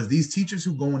was these teachers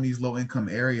who go in these low income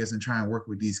areas and try and work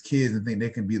with these kids and think they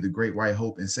can be the great white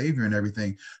hope and savior and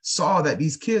everything, saw that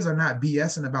these kids are not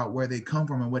BSing about where they come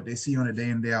from and what they see on a day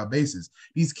in, day out basis.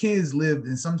 These kids live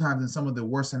in sometimes in some of the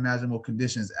worst imaginable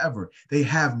conditions ever. They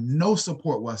have no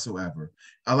support whatsoever.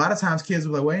 A lot of times kids are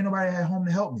like, well, ain't nobody at home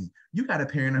to help me. You got a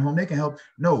parent at home, they can help.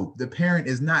 No, the parent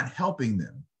is not helping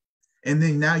them. And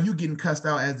then now you getting cussed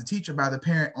out as the teacher by the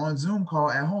parent on Zoom call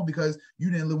at home because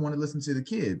you didn't want to listen to the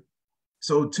kid.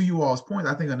 So to you all's point,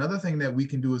 I think another thing that we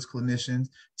can do as clinicians,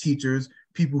 teachers,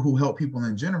 people who help people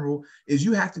in general, is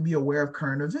you have to be aware of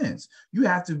current events. You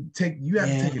have to take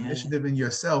initiative in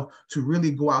yourself to really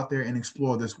go out there and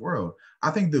explore this world. I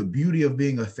think the beauty of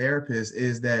being a therapist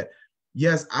is that,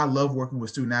 yes, I love working with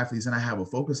student athletes and I have a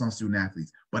focus on student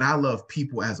athletes, but I love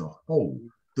people as a whole.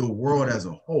 The world as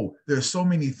a whole. There's so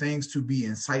many things to be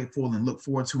insightful and look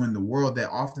forward to in the world that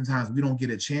oftentimes we don't get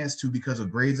a chance to because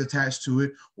of grades attached to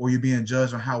it, or you're being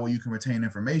judged on how well you can retain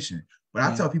information. But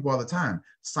I tell people all the time,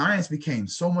 science became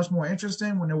so much more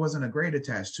interesting when there wasn't a grade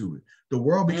attached to it. The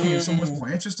world became so much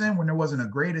more interesting when there wasn't a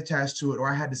grade attached to it, or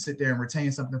I had to sit there and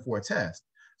retain something for a test.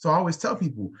 So I always tell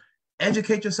people,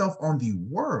 educate yourself on the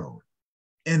world.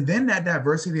 And then that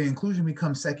diversity and inclusion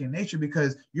becomes second nature,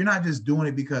 because you're not just doing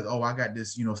it because, oh, I got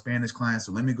this, you know, Spanish class,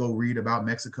 so let me go read about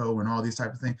Mexico and all these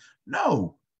types of things.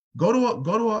 No, go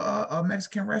to a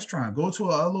Mexican restaurant, go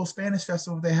to a little Spanish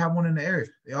festival if they have one in the area.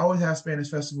 They always have Spanish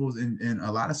festivals in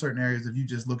a lot of certain areas if you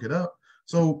just look it up.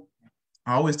 So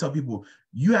I always tell people,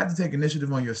 you have to take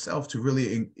initiative on yourself to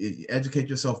really educate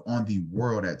yourself on the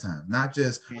world at times, not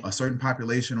just a certain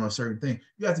population or a certain thing.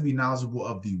 You have to be knowledgeable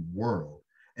of the world.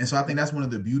 And so I think that's one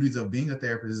of the beauties of being a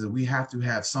therapist, is that we have to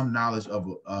have some knowledge of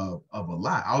a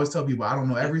lot. I always tell people I don't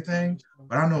know everything,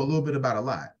 but I know a little bit about a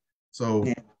lot. So,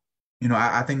 you know,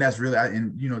 I think that's really,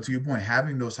 and, you know, to your point,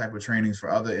 having those type of trainings for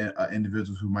other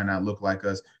individuals who might not look like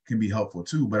us can be helpful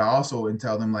too. But I also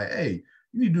tell them like, hey,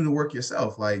 you need to do the work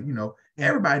yourself. Like, you know,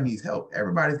 everybody needs help.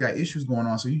 Everybody's got issues going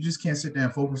on. So you just can't sit there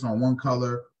and focus on one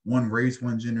color, one race,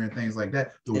 one gender, and things like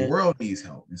that. The world needs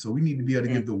help. And so we need to be able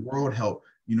to give the world help,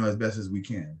 you know, as best as we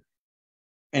can.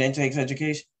 And it takes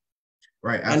education.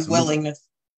 Right. Absolutely. And willingness.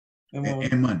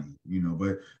 And money, you know,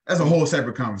 but that's a whole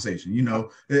separate conversation. You know,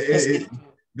 there's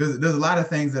a lot of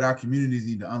things that our communities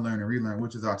need to unlearn and relearn,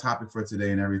 which is our topic for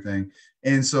today and everything.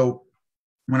 And so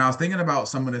when I was thinking about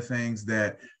some of the things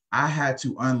that I had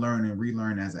to unlearn and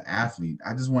relearn as an athlete,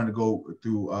 I just wanted to go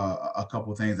through a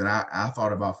couple of things that I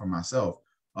thought about for myself.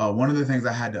 One of the things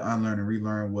I had to unlearn and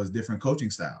relearn was different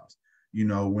coaching styles. You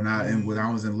know, when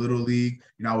I was in Little League,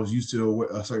 you know, I was used to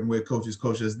a certain way coaches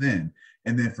coach us then.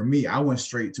 And then for me, I went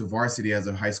straight to varsity as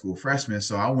a high school freshman.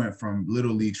 So I went from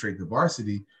Little League straight to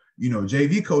varsity. You know,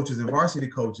 JV coaches and varsity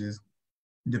coaches,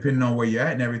 depending on where you're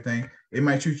at and everything, it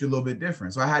might treat you a little bit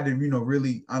different. So I had to, you know,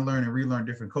 really unlearn and relearn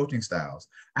different coaching styles.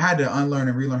 I had to unlearn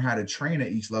and relearn how to train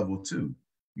at each level too.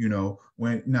 You know,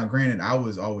 now granted, I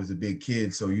was always a big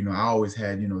kid. So, you know, I always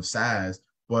had, you know, size,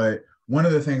 but one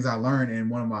of the things I learned, and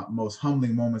one of my most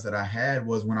humbling moments that I had,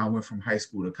 was when I went from high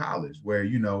school to college, where,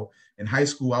 you know, in high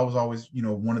school, I was always, you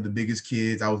know, one of the biggest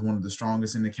kids. I was one of the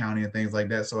strongest in the county and things like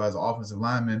that. So as an offensive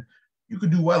lineman, you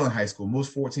could do well in high school.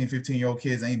 Most 14, 15-year-old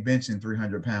kids ain't benching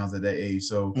 300 pounds at that age.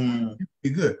 So you be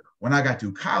good. When I got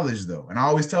to college, though, and I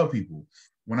always tell people,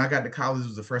 when I got to college, it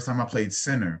was the first time I played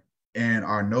center. And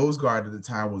our nose guard at the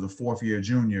time was a fourth-year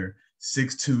junior,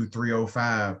 6'2",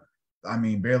 305. I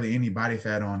mean, barely any body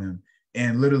fat on him.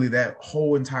 And literally that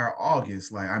whole entire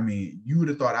August, like, I mean, you would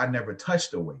have thought I never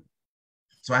touched a weight.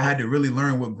 So I had to really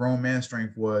learn what grown man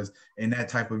strength was in that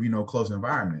type of, you know, close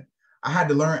environment. I had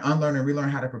to unlearn and relearn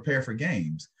how to prepare for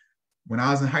games. When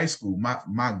I was in high school,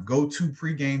 my go-to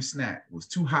pregame snack was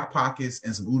 2 Hot Pockets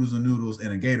and some oodles and noodles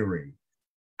and a Gatorade.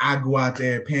 I go out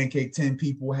there, pancake 10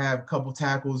 people, have a couple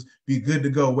tackles, be good to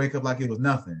go, wake up like it was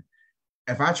nothing.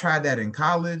 If I tried that in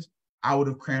college, I would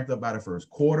have cramped up by the first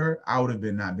quarter. I would have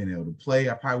not been able to play.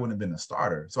 I probably wouldn't have been a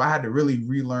starter. So I had to really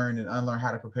relearn and unlearn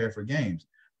how to prepare for games.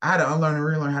 I had to unlearn and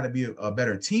relearn how to be a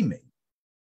better teammate.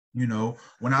 You know,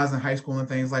 when I was in high school and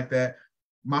things like that,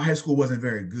 my high school wasn't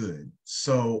very good.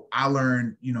 So I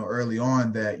learned, you know, early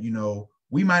on that, you know,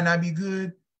 we might not be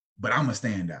good, but I'm a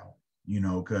standout.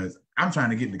 because I'm trying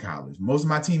to get to college. Most of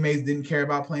my teammates didn't care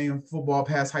about playing football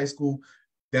past high school.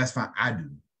 That's fine. I do.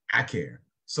 I care.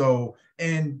 So,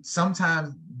 and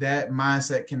sometimes that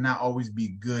mindset cannot always be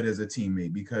good as a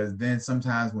teammate, because then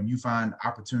sometimes when you find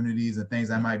opportunities and things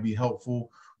that might be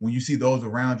helpful, when you see those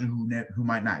around you who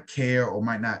might not care or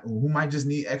who might just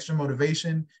need extra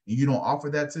motivation, and you don't offer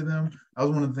that to them. That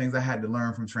was one of the things I had to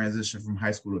learn from transition from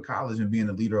high school to college and being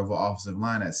the leader of an offensive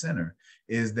line at center,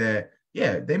 is that,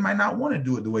 yeah, they might not want to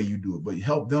do it the way you do it, but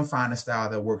help them find a style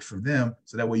that works for them,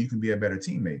 so that way you can be a better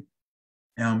teammate.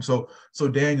 So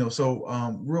Daniel,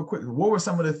 real quick, what were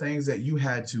some of the things that you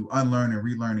had to unlearn and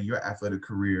relearn in your athletic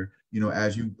career,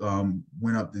 as you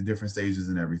went up the different stages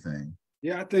and everything?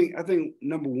 Yeah, I think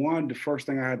number one, the first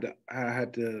thing I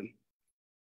had to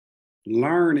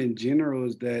learn in general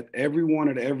is that everyone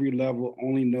at every level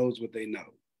only knows what they know,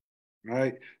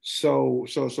 right? So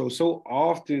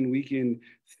often we can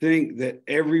think that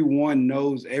everyone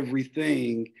knows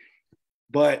everything,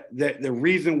 but that the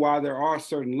reason why there are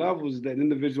certain levels is that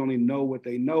individuals only know what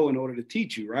they know in order to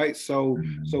teach you, right? So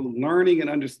learning and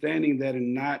understanding that,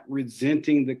 and not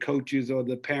resenting the coaches or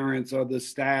the parents or the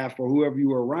staff or whoever you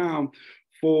were around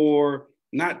for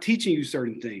not teaching you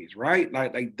certain things, right?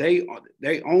 Like they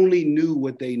only knew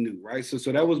what they knew, right? So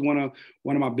that was one of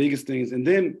my biggest things. And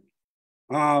then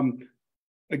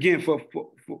again,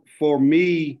 for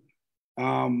me,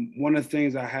 one of the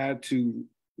things I had to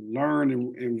learn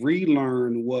and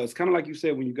relearn was kind of like you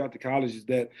said when you got to college, is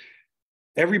that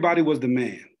everybody was the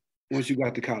man once you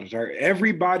got to college, right?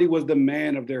 Everybody was the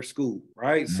man of their school,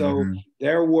 right? So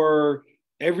there were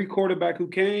every quarterback who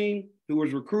came, who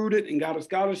was recruited and got a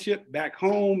scholarship back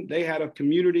home, they had a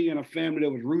community and a family that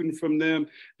was rooting from them,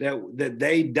 that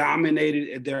they dominated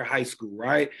at their high school,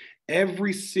 right?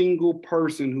 Every single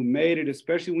person who made it,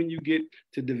 especially when you get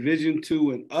to Division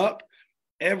II and up,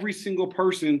 every single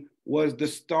person was the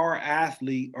star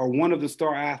athlete or one of the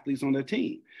star athletes on their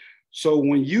team. So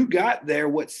when you got there,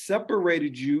 what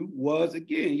separated you was,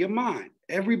 again, your mind.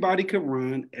 Everybody could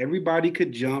run, everybody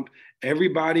could jump,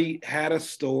 everybody had a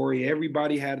story,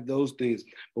 everybody had those things.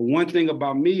 But one thing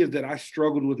about me is that I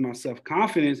struggled with my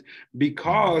self-confidence,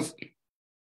 because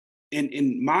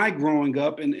in my growing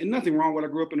up, and nothing wrong with, I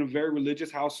grew up in a very religious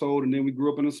household, and then we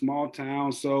grew up in a small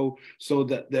town, so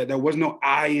that there was no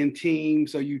I in team,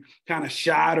 so you kind of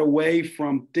shied away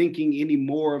from thinking any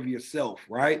more of yourself,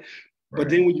 right? But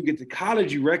then when you get to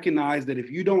college, you recognize that if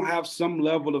you don't have some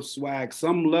level of swag,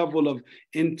 some level of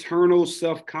internal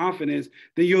self-confidence,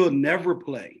 then you'll never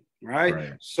play,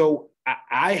 right? So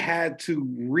I had to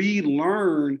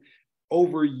relearn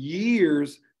over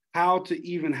years how to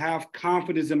even have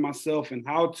confidence in myself, and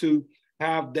how to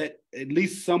have that, at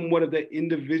least somewhat of that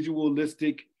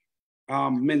individualistic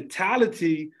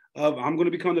mentality of, I'm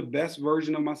going to become the best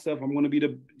version of myself. I'm going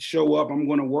to show up. I'm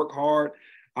going to work hard.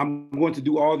 I'm going to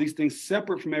do all these things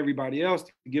separate from everybody else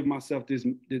to give myself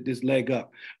this leg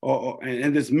up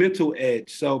and this mental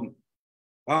edge. So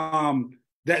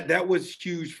that was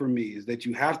huge for me, is that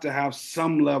you have to have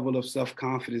some level of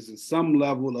self-confidence and some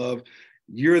level of,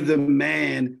 you're the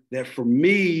man, that for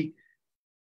me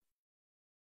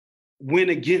went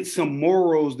against some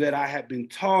morals that I had been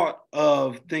taught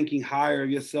of thinking higher of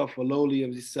yourself or lowly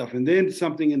of yourself. And then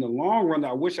something in the long run that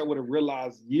I wish I would have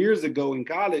realized years ago in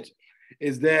college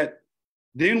is that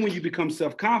then when you become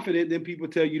self-confident, then people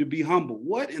tell you to be humble.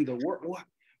 What in the world?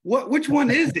 Which one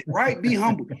is it, right? Be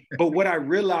humble. But what I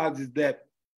realized is that,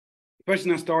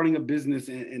 especially now starting a business,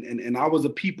 and I was a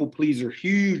people pleaser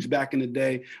huge back in the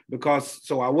day, because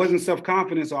so I wasn't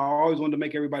self-confident, so I always wanted to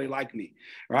make everybody like me,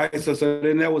 right? So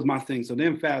then that was my thing. So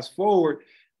then fast forward,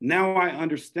 now I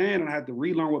understand, and I had to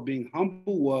relearn what being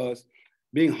humble was.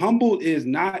 Being humble is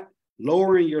not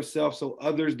lowering yourself so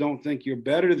others don't think you're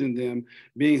better than them.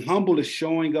 Being humble is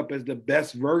showing up as the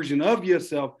best version of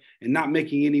yourself and not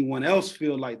making anyone else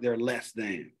feel like they're less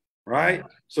than. Right?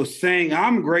 So saying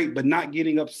I'm great, but not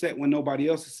getting upset when nobody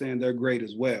else is saying they're great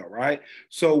as well, right?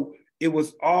 So it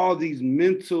was all these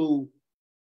mental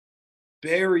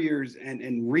barriers and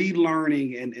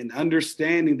relearning and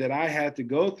understanding that I had to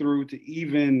go through to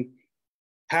even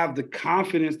have the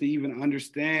confidence to even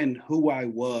understand who I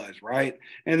was, right?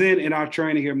 And then in our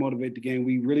training here, Motivate the Game,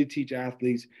 we really teach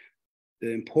athletes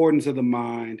the importance of the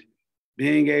mind.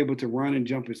 Being able to run and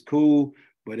jump is cool,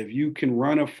 but if you can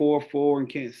run a 4.4 and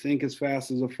can't think as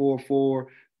fast as a 4.4,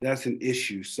 that's an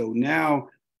issue. So now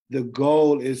the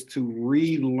goal is to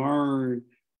relearn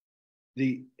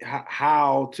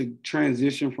how to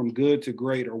transition from good to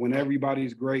great, or when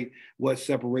everybody's great, what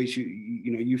separates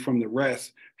you from the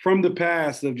rest, from the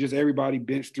past of just everybody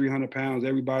bench 300 pounds,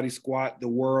 everybody squat the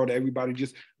world, everybody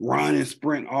just run and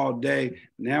sprint all day.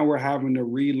 Now we're having to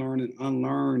relearn and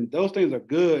unlearn. Those things are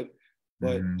good,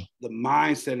 but the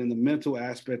mindset and the mental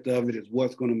aspect of it is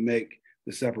what's going to make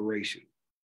the separation.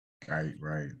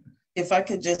 Right. If I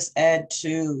could just add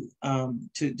to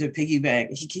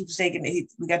piggyback, he keeps taking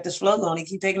we got this flow going. He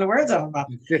keeps taking the words out of my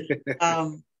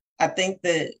mouth. I think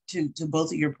that to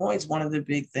both of your points, one of the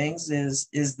big things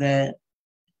is that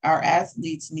our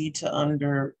athletes need to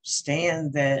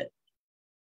understand that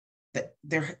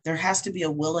there has to be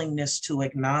a willingness to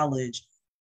acknowledge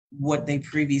what they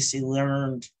previously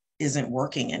learned isn't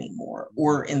working anymore,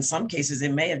 or in some cases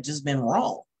it may have just been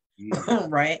wrong,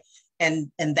 right?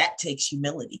 And that takes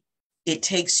humility. It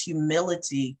takes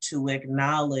humility to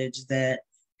acknowledge that,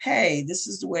 hey, this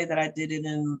is the way that I did it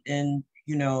in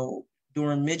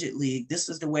during midget league. This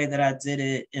is the way that I did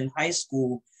it in high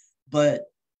school, but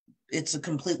it's a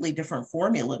completely different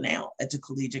formula now at the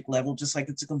collegiate level, just like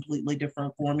it's a completely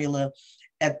different formula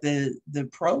at the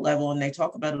pro level. And they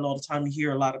talk about it all the time. You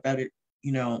hear a lot about it,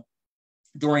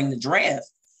 during the draft,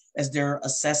 as they're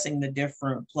assessing the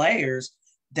different players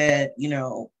that,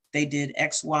 they did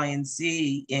X, Y, and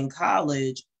Z in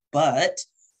college, but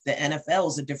the NFL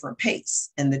is a different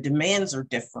pace and the demands are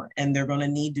different, and they're going to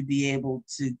need to be able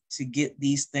to get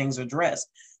these things addressed.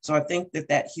 So I think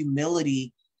that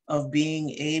humility of being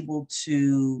able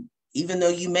to, even though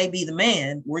you may be the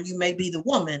man or you may be the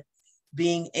woman,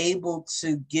 being able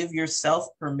to give yourself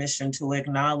permission to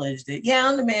acknowledge that, yeah,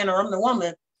 I'm the man or I'm the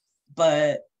woman,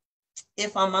 but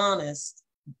if I'm honest,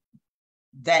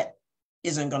 that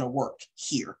isn't going to work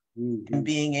here. And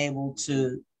being able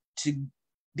to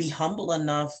be humble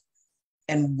enough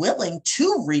and willing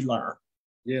to relearn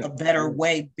a better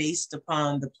way based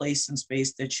upon the place and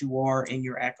space that you are in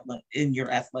your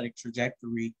athletic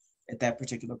trajectory at that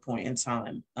particular point in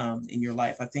time in your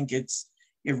life. I think it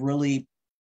really,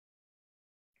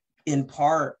 in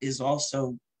part, is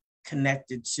also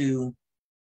connected to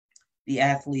the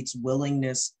athlete's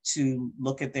willingness to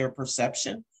look at their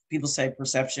perception. People say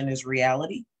perception is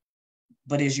reality,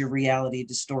 but is your reality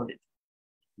distorted?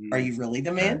 Are you really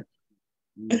the man?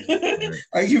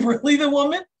 Are you really the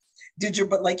woman?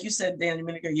 But like you said, Dan, a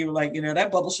minute ago, you were like,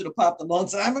 that bubble should have popped a long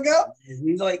time ago.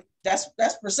 Like, that's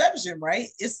perception, right?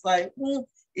 It's like,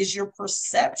 is your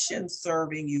perception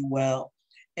serving you well?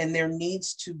 And there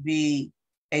needs to be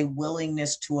a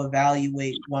willingness to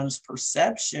evaluate one's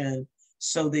perception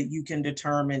so that you can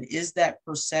determine, is that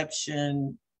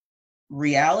perception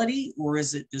reality or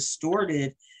is it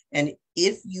distorted? And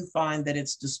if you find that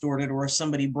it's distorted, or if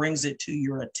somebody brings it to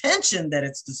your attention that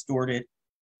it's distorted,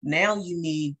 now you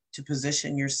need to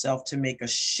position yourself to make a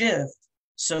shift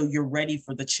so you're ready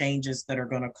for the changes that are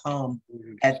going to come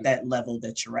at that level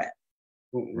that you're at.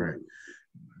 Right.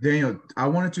 Daniel, I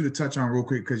wanted you to touch on real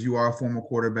quick, because you are a former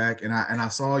quarterback, and I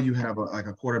saw you have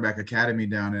a quarterback academy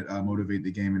down at Motivate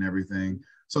the Game and everything.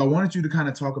 So I wanted you to kind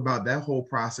of talk about that whole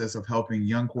process of helping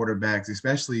young quarterbacks,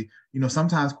 especially,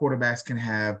 sometimes quarterbacks can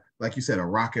have, like you said, a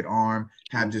rocket arm,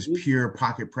 have just pure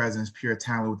pocket presence, pure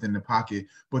talent within the pocket,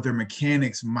 but their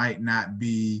mechanics might not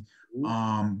be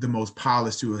the most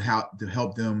polished to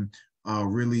help them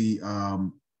really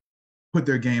put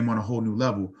their game on a whole new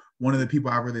level. One of the people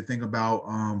I really think about,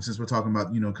 since we're talking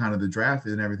about, kind of the draft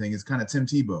and everything, is kind of Tim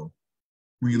Tebow.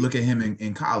 When you look at him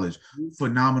in college,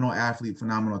 phenomenal athlete,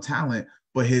 phenomenal talent,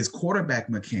 but his quarterback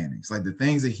mechanics, like the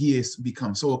things that he has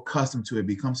become so accustomed to,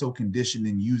 become so conditioned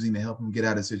in using to help him get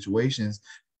out of situations,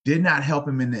 did not help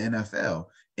him in the NFL.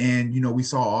 And, we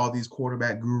saw all these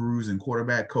quarterback gurus and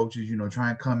quarterback coaches, try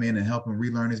and come in and help him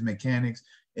relearn his mechanics.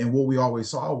 And what we always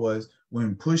saw was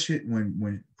when push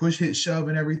hit shove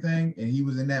and everything, and he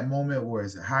was in that moment where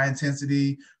it's a high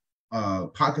intensity,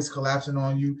 pockets collapsing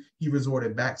on you, he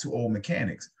resorted back to old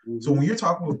mechanics. So when you're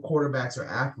talking with quarterbacks or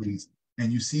athletes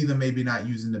and you see them maybe not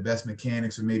using the best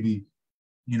mechanics, or maybe,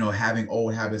 having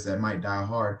old habits that might die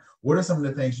hard, what are some of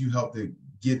the things you help to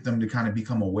get them to kind of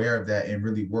become aware of that and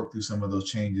really work through some of those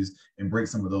changes and break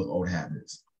some of those old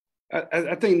habits?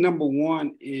 I think number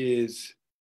one is,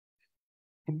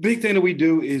 a big thing that we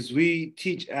do is we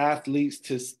teach athletes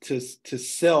to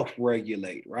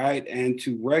self-regulate, right? And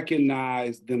to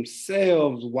recognize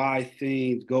themselves why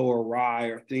things go awry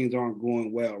or things aren't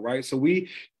going well, right? So we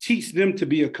teach them to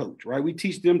be a coach, right? We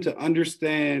teach them to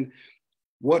understand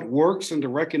what works and to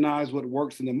recognize what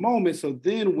works in the moment. So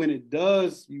then when it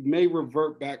does, you may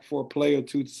revert back for a play or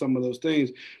two to some of those things.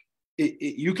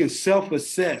 you can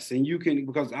self-assess, and you can,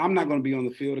 because I'm not going to be on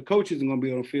the field, the coach isn't going to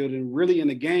be on the field, and really in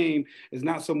the game, it's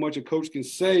not so much a coach can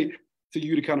say to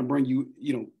you to kind of bring you,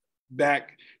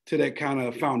 back to that kind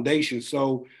of foundation.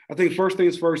 So I think first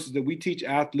things first is that we teach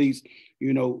athletes,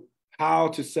 how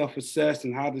to self-assess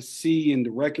and how to see and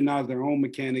to recognize their own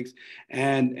mechanics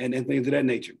and things of that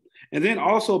nature. And then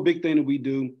also a big thing that we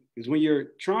do is when you're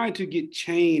trying to get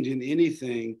change in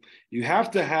anything, you have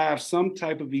to have some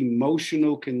type of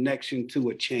emotional connection to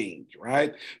a change,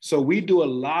 right? So we do a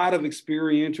lot of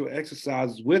experiential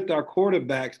exercises with our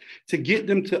quarterbacks to get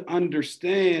them to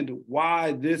understand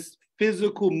why this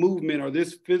physical movement or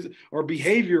this or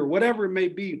behavior, whatever it may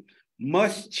be,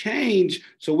 must change.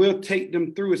 So we'll take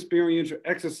them through experiential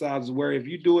exercises where if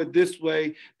you do it this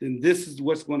way, then this is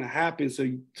what's going to happen.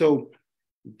 So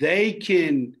they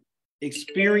can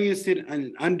experience it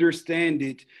and understand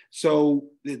it. So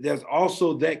there's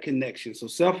also that connection. So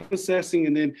self-assessing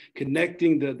and then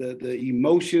connecting the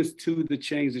emotions to the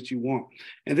change that you want.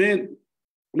 And then,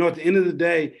 at the end of the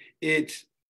day, it's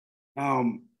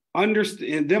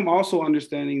understand them also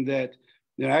understanding that,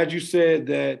 as you said,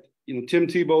 that Tim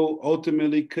Tebow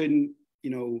ultimately couldn't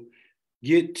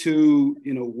get to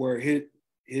where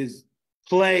his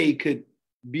play could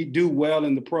do well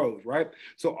in the pros, right?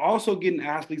 So also getting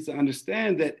athletes to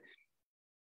understand that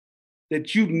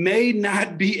you may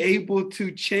not be able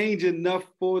to change enough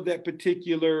for that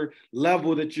particular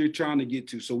level that you're trying to get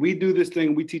to. So we do this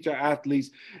thing, we teach our athletes,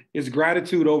 it's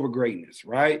gratitude over greatness,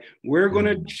 right? We're going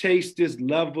to chase this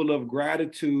level of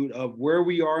gratitude of where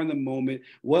we are in the moment,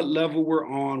 what level we're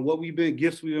on, what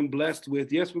gifts we've been blessed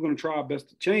with. Yes, we're going to try our best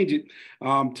to change it,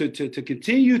 to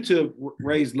continue to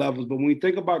raise levels. But when we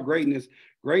think about greatness,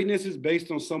 greatness is based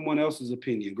on someone else's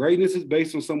opinion. Greatness is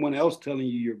based on someone else telling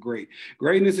you you're great.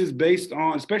 Greatness is based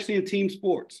on, especially in team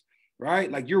sports,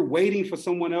 right? Like you're waiting for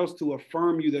someone else to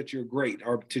affirm you that you're great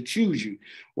or to choose you.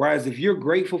 Whereas if you're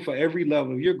grateful for every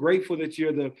level, if you're grateful that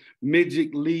you're the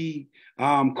midget league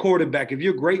quarterback, if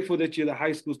you're grateful that you're the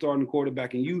high school starting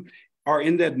quarterback and you are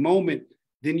in that moment,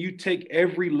 then you take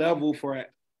every level for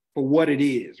what it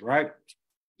is, right?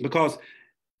 Because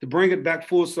to bring it back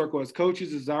full circle, as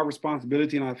coaches, it's our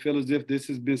responsibility, and I feel as if this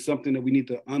has been something that we need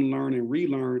to unlearn and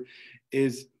relearn,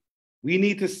 is we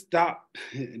need to stop,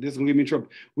 this is going to get me in trouble,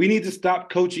 we need to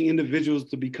stop coaching individuals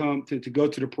to go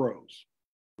to the pros,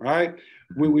 right?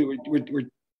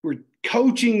 We're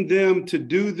coaching them to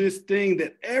do this thing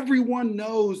that everyone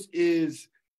knows is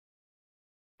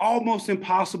almost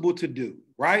impossible to do,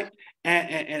 right?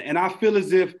 And I feel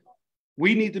as if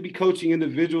we need to be coaching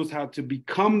individuals how to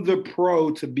become the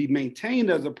pro, to be maintained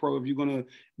as a pro if you're going to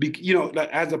be,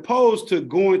 as opposed to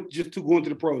going to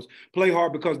the pros, play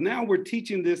hard, because now we're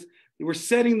teaching this, we're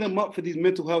setting them up for these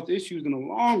mental health issues in the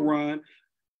long run,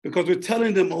 because we're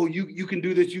telling them, oh, you can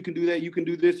do this, you can do that, you can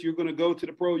do this, you're going to go to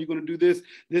the pro, you're going to do this,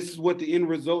 this is what the end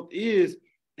result is.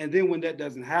 And then when that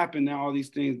doesn't happen, now all these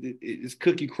things, it's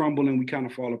cookie crumble and we kind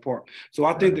of fall apart. So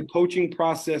I think the coaching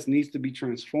process needs to be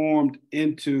transformed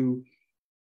into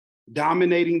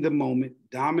dominating the moment,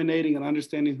 dominating and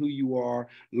understanding who you are,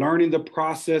 learning the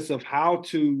process of how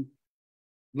to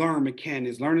learn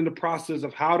mechanics, learning the process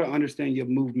of how to understand your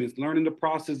movements, learning the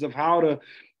process of how to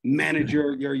manage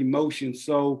your emotions.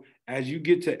 So as you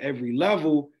get to every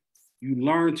level, you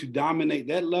learn to dominate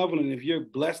that level. And if you're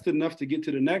blessed enough to get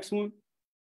to the next one,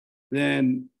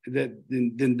 then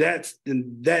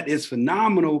that is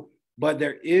phenomenal. But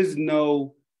there is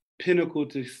no pinnacle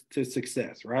to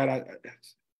success, right?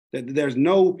 There's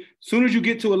no, as soon as you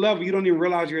get to a level, you don't even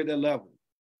realize you're at that level,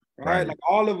 right? Like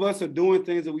all of us are doing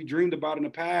things that we dreamed about in the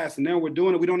past, and now we're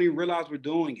doing it. We don't even realize we're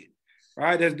doing it,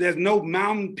 right? There's no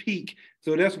mountain peak.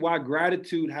 So that's why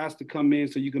gratitude has to come in,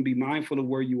 so you can be mindful of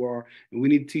where you are. And we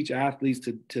need to teach athletes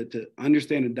to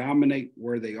understand and dominate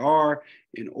where they are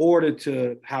in order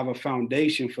to have a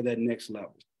foundation for that next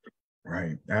level.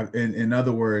 Right. In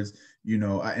other words,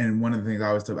 and one of the things I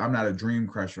always tell, I'm not a dream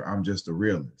crusher. I'm just a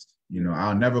realist.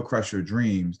 I'll never crush your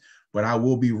dreams, but I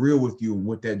will be real with you and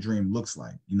what that dream looks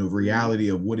like, reality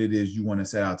of what it is you want to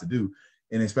set out to do.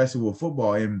 And especially with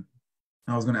football. And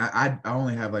I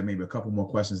only have like maybe a couple more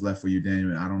questions left for you, Daniel.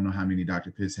 And I don't know how many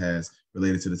Dr. Pitts has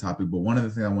related to the topic, but one of the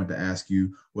things I wanted to ask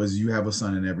you was, you have a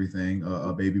son and everything,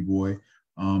 a baby boy.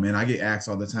 And I get asked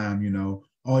all the time, oh,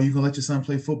 are you going to let your son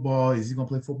play football? Is he going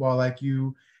to play football like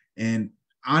you? And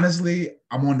honestly,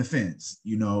 I'm on the fence.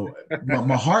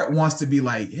 My heart wants to be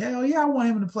like, hell yeah, I want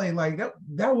him to play like that.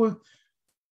 That would,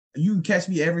 you can catch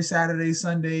me every Saturday,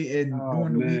 Sunday, and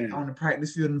during the week on the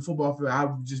practice field and the football field. I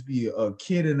would just be a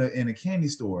kid in a candy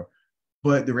store.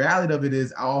 But the reality of it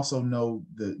is, I also know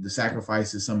the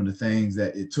sacrifices, some of the things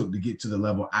that it took to get to the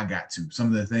level I got to, some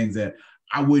of the things that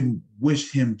I wouldn't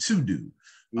wish him to do.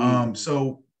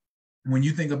 So when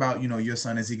you think about, your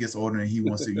son as he gets older and he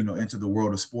wants to, enter the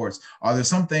world of sports, are there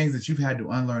some things that you've had to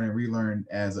unlearn and relearn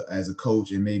as a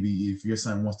coach? And maybe if your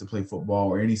son wants to play football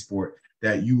or any sport,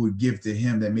 that you would give to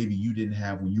him that maybe you didn't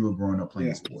have when you were growing up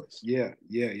playing sports? Yeah.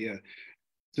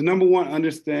 So number one,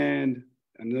 understand,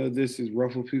 I know this is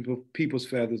ruffle people's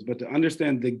feathers, but to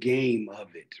understand the game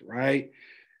of it, right?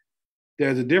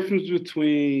 There's a difference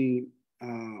between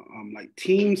like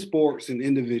team sports and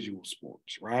individual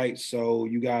sports, right? So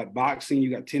you got boxing, you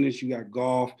got tennis, you got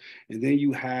golf, and then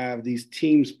you have these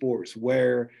team sports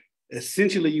where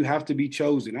essentially you have to be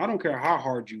chosen. I don't care how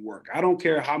hard you work. I don't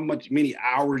care how many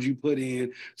hours you put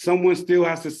in. Someone still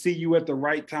has to see you at the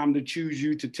right time to choose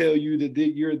you, to tell you that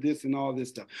you're this and all this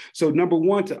stuff. So number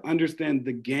one, to understand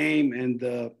the game and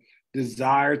the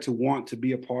desire to want to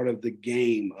be a part of the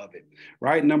game of it,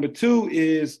 right? Number two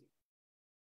is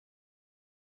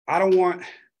I don't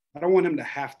want him to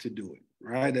have to do it,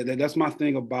 right? That's my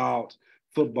thing about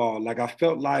football. Like I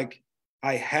felt like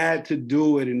I had to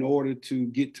do it in order to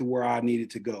get to where I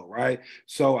needed to go, right?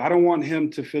 So I don't want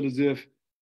him to feel as if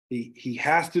he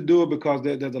has to do it, because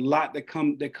there's a lot that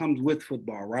comes with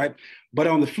football, right? But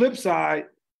on the flip side,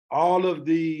 all of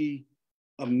the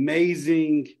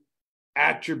amazing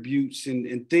attributes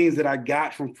and things that I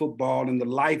got from football and the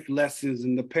life lessons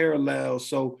and the parallels.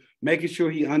 So making sure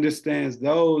he understands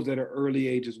those at an early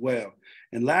age as well.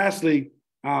 And lastly,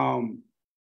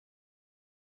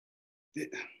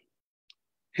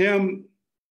 him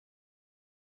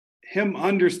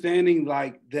understanding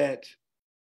like that,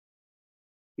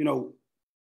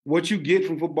 what you get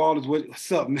from football is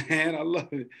what's up, man. I love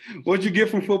it. What you get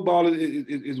from football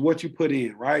is what you put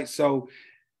in, right? So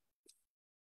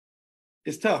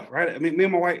it's tough, right? I mean, me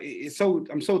and my wife,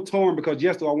 I'm so torn, because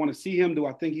yes, do I want to see him? Do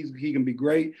I think he can be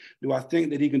great? Do I think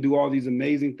that he can do all these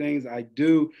amazing things? I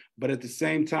do, but at the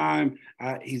same time,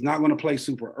 he's not going to play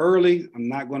super early. I'm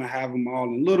not going to have him all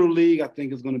in Little League. I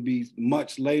think it's going to be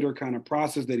much later kind of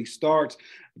process that he starts.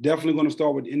 Definitely going to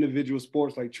start with individual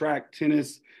sports like track,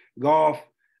 tennis, golf,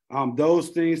 those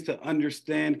things, to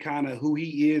understand kind of who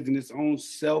he is and his own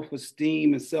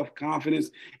self-esteem and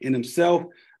self-confidence in himself.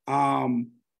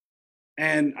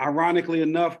 And ironically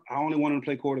enough, I only want him to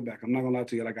play quarterback. I'm not gonna lie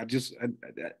to you. Like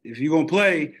if you're gonna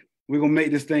play, we're gonna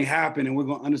make this thing happen, and we're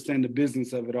gonna understand the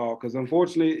business of it all. Because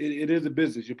unfortunately, it is a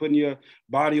business. You're putting your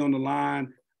body on the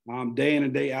line day in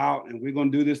and day out, and we're gonna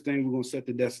do this thing. We're gonna set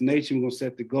the destination. We're gonna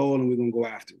set the goal, and we're gonna go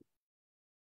after it.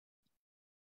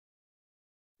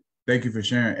 Thank you for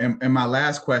sharing. And my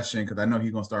last question, because I know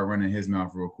he's gonna start running his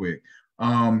mouth real quick.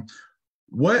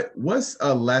 What's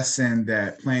a lesson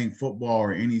that playing football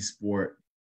or any sport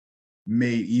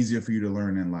made easier for you to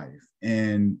learn in life?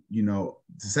 And, the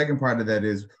second part of that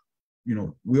is,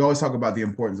 we always talk about the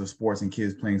importance of sports and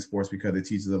kids playing sports because it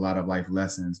teaches a lot of life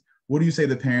lessons. What do you say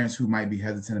to parents who might be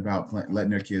hesitant about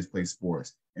letting their kids play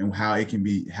sports, and how it can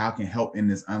help in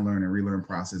this unlearn and relearn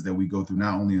process that we go through,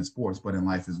 not only in sports, but in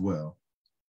life as well?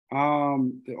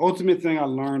 The ultimate thing I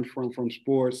learned from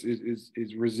sports is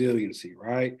resiliency,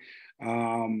 right?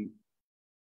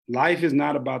 Life is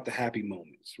not about the happy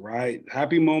moments, right?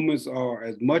 Happy moments are,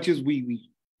 as much as we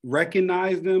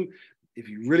recognize them, if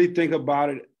you really think about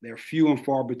it, they're few and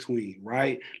far between,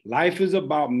 right? Life is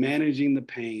about managing the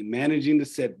pain, managing the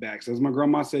setbacks. As my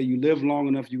grandma said, you live long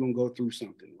enough, you're going to go through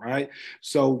something, right?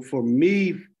 So for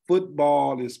me,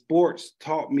 football and sports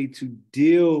taught me to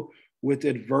deal with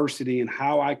adversity and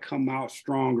how I come out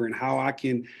stronger and how I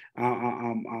can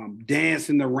dance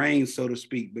in the rain, so to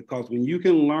speak. Because when you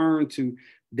can learn to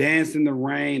dance in the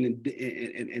rain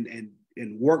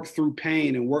and work through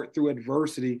pain and work through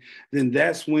adversity, then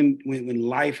that's when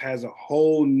life has a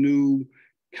whole new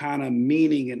kind of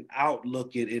meaning and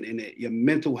outlook, and your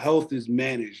mental health is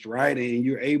managed, right? And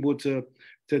you're able to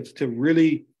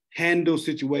really handle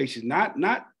situations,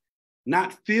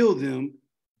 not feel them,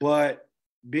 but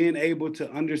being able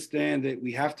to understand that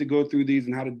we have to go through these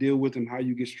and how to deal with them, how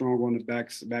you get stronger on the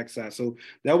backside. So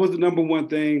that was the number one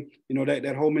thing,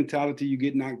 that whole mentality, you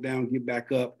get knocked down, get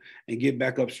back up, and get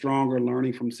back up stronger,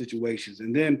 learning from situations.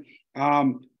 And then,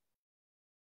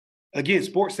 again,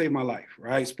 sports saved my life,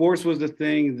 right? Sports was the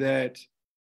thing that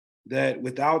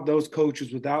without those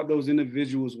coaches, without those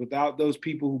individuals, without those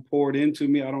people who poured into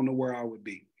me, I don't know where I would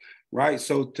be. Right.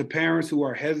 So to parents who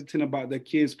are hesitant about their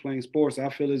kids playing sports, I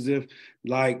feel as if,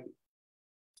 like,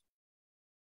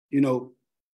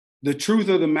 the truth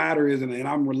of the matter is, and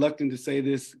I'm reluctant to say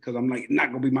this because I'm like,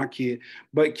 not going to be my kid,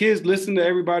 but kids listen to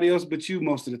everybody else but you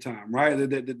most of the time, right?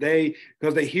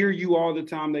 Because they hear you all the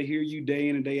time. They hear you day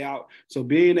in and day out. So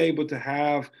being able to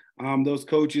have those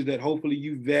coaches that hopefully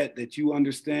you vet, that you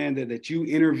understand, that you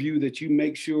interview, that you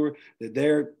make sure that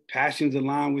their passions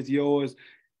align with yours.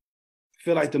 I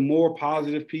feel like the more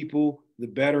positive people, the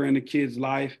better in the kid's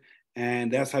life.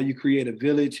 And that's how you create a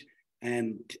village.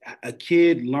 And a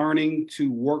kid learning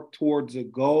to work towards a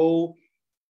goal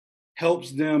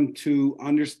helps them to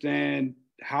understand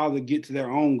how to get to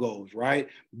their own goals, right?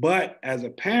 But as a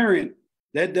parent,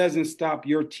 that doesn't stop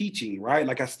your teaching, right?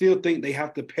 Like I still think they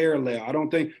have to parallel. I don't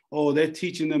think, oh, they're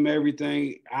teaching them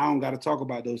everything, I don't got to talk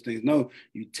about those things. No,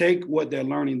 you take what they're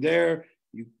learning there,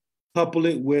 you couple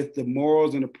it with the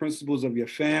morals and the principles of your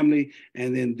family,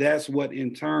 and then that's what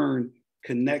in turn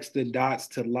connects the dots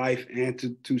to life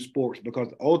and to sports.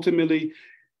 Because ultimately,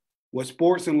 what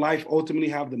sports and life ultimately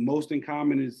have the most in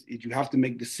common is you have to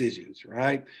make decisions,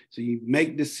 right? So you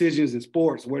make decisions in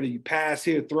sports, whether you pass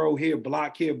here, throw here,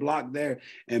 block there.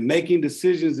 And making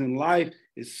decisions in life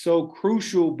is so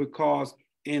crucial because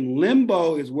in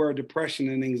limbo is where depression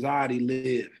and anxiety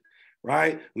live,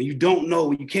 right? When you don't know,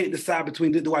 when you can't decide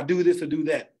between, do I do this or do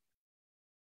that?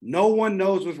 No one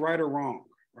knows what's right or wrong,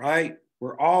 right?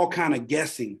 We're all kind of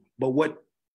guessing, but what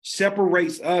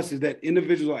separates us is that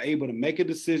individuals are able to make a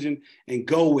decision and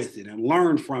go with it and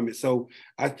learn from it. So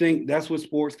I think that's what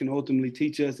sports can ultimately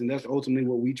teach us, and that's ultimately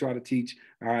what we try to teach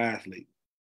our athletes.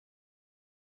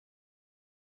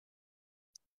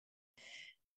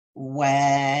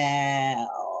 Wow.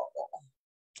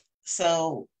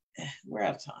 So we're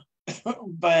out of time,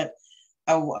 but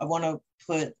I want to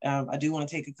put, I do want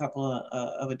to take a couple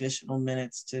of additional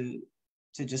minutes to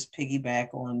just piggyback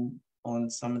on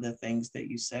some of the things that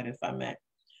you said, if I may.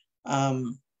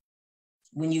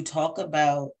 When you talk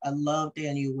about, I love,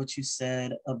 Daniel, what you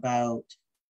said about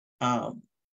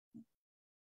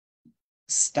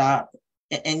stop,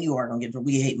 and you are going to get,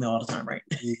 we hate me all the time, right?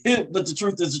 But the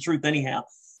truth is the truth anyhow.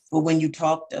 But when you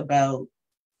talked about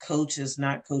coaches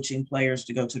not coaching players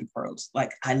to go to the pros,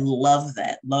 like, I love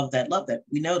that.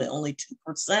 We know that only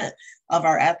 2% of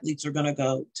our athletes are going to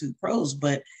go to the pros,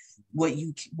 but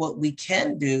what we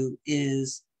can do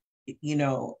is, you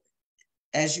know,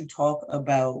 as you talk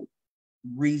about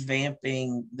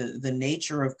revamping the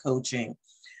nature of coaching,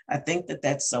 I think that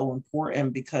that's so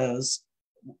important because,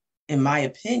 in my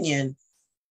opinion,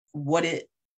 what it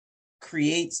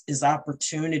creates is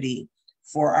opportunity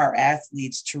for our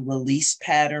athletes to release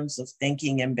patterns of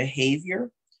thinking and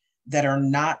behavior that are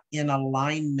not in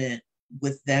alignment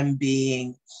with them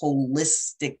being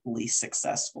holistically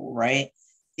successful, right?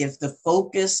 If the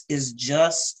focus is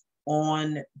just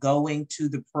on going to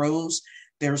the pros,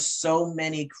 there's so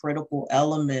many critical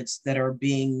elements that are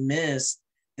being missed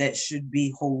that should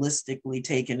be holistically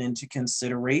taken into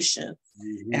consideration.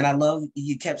 Mm-hmm. And I love,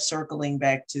 you kept circling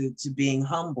back to being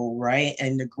humble, right?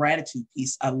 And the gratitude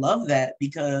piece. I love that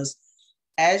because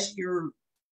as you're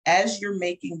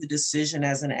making the decision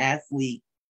as an athlete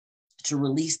to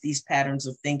release these patterns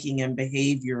of thinking and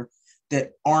behavior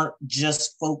that aren't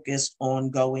just focused on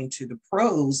going to the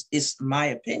pros, it's my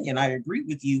opinion, I agree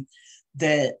with you,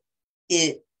 that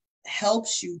it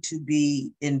helps you to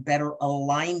be in better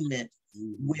alignment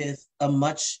with a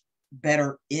much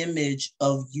better image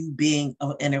of you being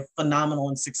a phenomenal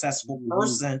and successful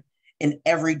person in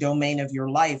every domain of your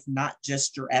life, not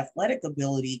just your athletic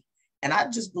ability. And I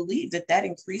just believe that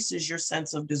increases your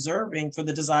sense of deserving for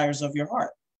the desires of your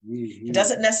heart. Mm-hmm. It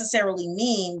doesn't necessarily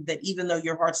mean that even though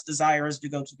your heart's desire is to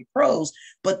go to the pros,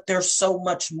 but there's so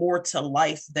much more to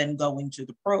life than going to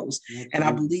the pros. Mm-hmm. And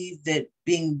I believe that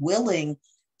being willing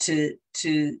to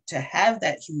have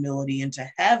that humility and to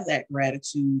have that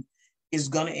gratitude is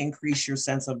going to increase your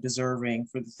sense of deserving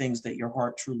for the things that your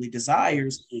heart truly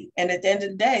desires. Mm-hmm. And at the end of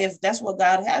the day, if that's what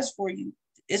God has for you,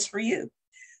 it's for you.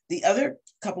 The other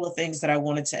couple of things that I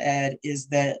wanted to add is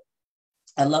that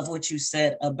I love what you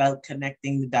said about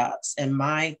connecting the dots. And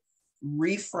my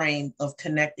reframe of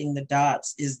connecting the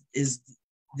dots is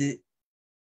the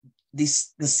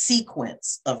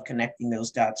sequence of connecting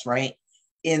those dots, right?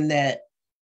 In that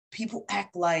people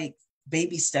act like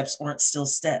baby steps aren't still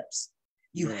steps.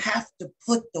 You have to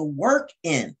put the work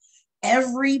in.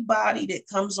 Everybody that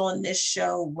comes on this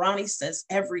show, Ronnie says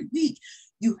every week,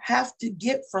 you have to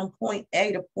get from point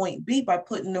A to point B by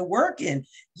putting the work in.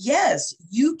 Yes,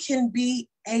 you can be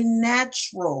a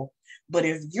natural, but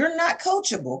if you're not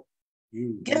coachable,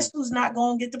 guess who's not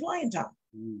going to get the playing time?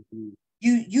 Mm-hmm.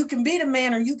 You can be the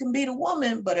man or you can be the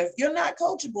woman, but if you're not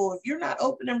coachable, if you're not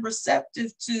open and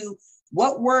receptive to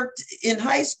what worked in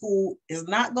high school is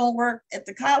not going to work at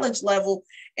the college level,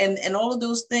 and all of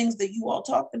those things that you all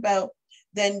talked about,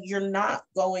 then you're not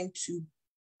going to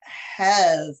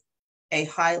have a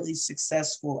highly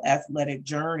successful athletic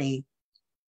journey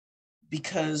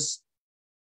because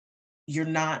you're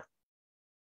not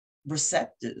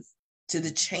receptive to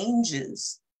the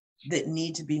changes that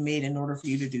need to be made in order for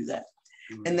you to do that.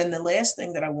 Mm-hmm. And then the last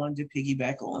thing that I wanted to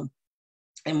piggyback on,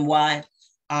 and why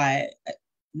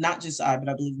not just I, but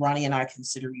I believe Ronnie and I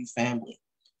consider you family.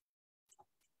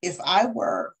 If I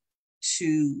were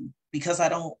to, because I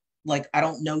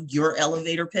don't know your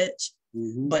elevator pitch,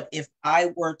 mm-hmm. but if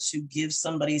I were to give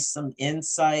somebody some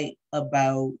insight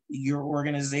about your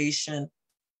organization,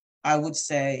 I would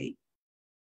say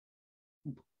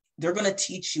they're going to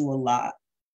teach you a lot.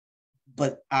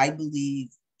 But I believe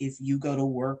if you go to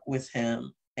work with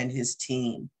him and his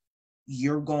team,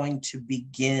 you're going to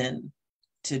begin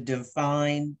to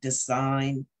define,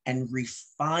 design, and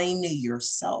refine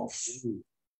yourself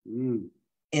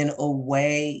in a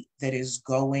way that is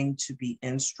going to be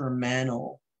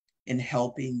instrumental in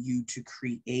helping you to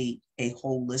create a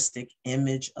holistic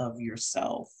image of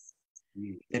yourself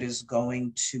that is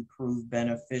going to prove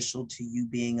beneficial to you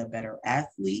being a better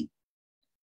athlete.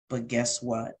 But guess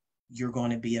what? You're going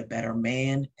to be a better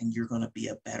man and you're going to be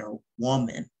a better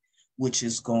woman, which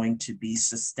is going to be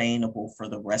sustainable for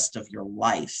the rest of your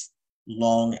life,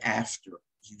 long after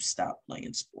you stop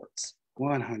playing sports.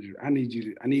 100. I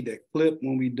need that clip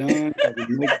when we done. I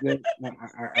can make that. You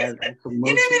need me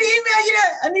to email you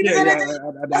that? I need to send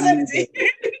it to you.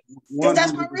 Because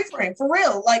that's my reframe, for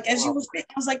real. Like, as you were speaking,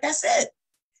 I was like, that's it.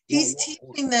 He's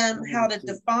teaching them how to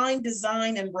define,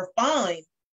 design, and refine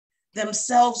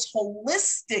themselves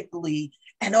holistically.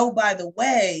 And oh, by the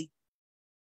way,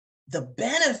 the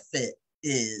benefit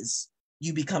is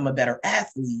you become a better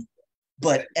athlete,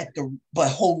 but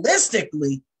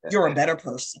holistically, you're a better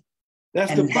person.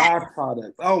 That's the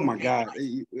byproduct. Oh my God.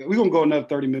 We're going to go another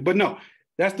 30 minutes, but no,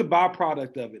 that's the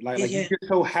byproduct of it. Like you just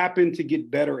so happen to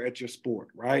get better at your sport,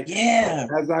 right? Yeah.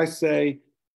 As I say,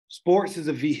 sports is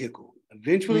a vehicle.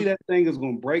 Eventually that thing is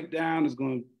going to break down. It's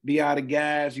going to be out of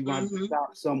gas. You're going to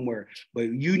stop somewhere.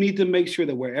 But you need to make sure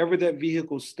that wherever that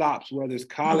vehicle stops, whether it's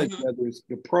college, whether it's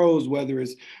the pros, whether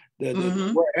it's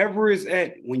wherever it's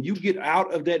at, when you get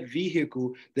out of that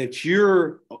vehicle, that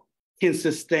you're can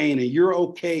sustain and you're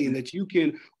okay, and that you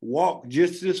can walk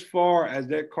just as far as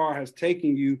that car has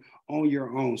taken you on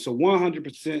your own. So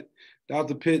 100%,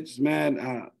 Dr. Pitts,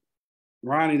 man,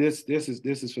 Ronnie, this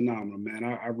is phenomenal, man.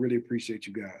 I really appreciate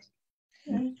you guys.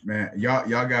 Man,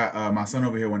 y'all got my son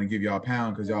over here want to give y'all a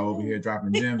pound because y'all over here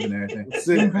dropping gems and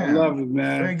everything. I love it,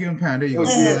 man. Give him a pound. There you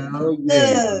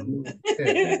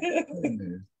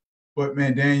go. But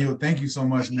man, Daniel, thank you so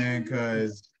much, man,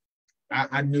 because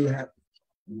I knew how.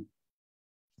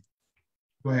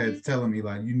 Go ahead, telling me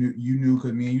like you knew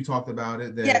because me and you talked about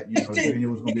it that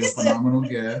Daniel was gonna be a phenomenal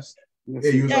guest.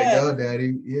 Yeah, you was like, "Yeah,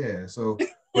 Daddy." Yeah. So,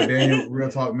 but Daniel, real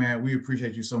talk, man. We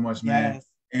appreciate you so much, man. Yes.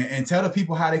 And tell the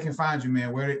people how they can find you,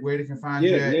 man. Where they can find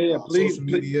you at. Yeah. Please, social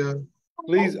media.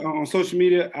 Please, on social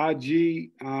media,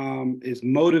 IG is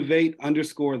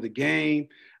motivate_the_game.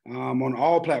 On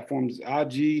all platforms,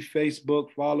 IG,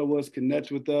 Facebook, follow us, connect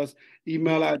with us.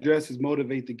 Email address is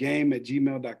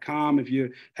motivatethegame@gmail.com. If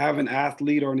you have an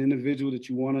athlete or an individual that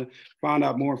you want to find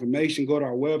out more information, go to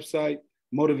our website,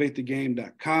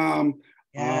 motivatethegame.com.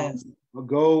 Yes.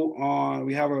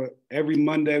 Every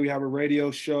Monday, we have a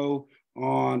radio show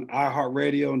on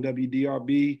iHeartRadio and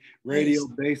WDRB radio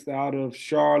based out of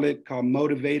Charlotte called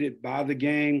Motivated by the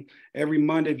Game. Every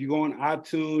Monday, if you go on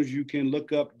iTunes, you can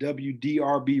look up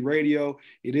WDRB radio.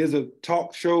 It is a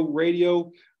talk show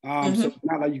radio. So it's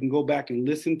not like you can go back and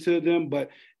listen to them, but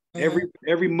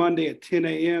every Monday at 10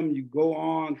 a.m., you go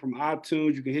on from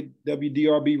iTunes, you can hit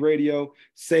WDRB radio,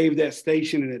 save that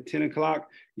station, and at 10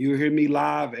 o'clock, you'll hear me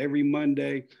live every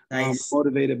Monday.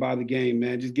 Motivated by the Game,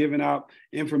 man. Just giving out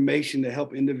information to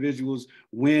help individuals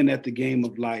win at the game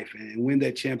of life and win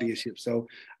that championship. So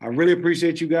I really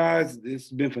appreciate you guys. This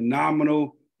has been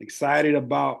phenomenal. Excited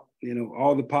about,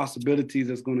 all the possibilities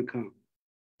that's going to come.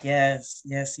 Yes.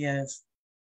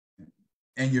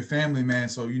 And your family, man.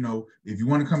 So, if you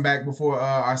want to come back before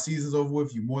our season's over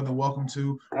with, you're more than welcome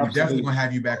to. We're definitely going to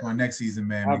have you back on next season,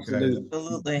 man. Absolutely.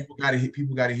 Because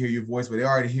people got to hear your voice, but they're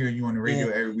already hearing you on the radio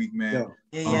every week, man.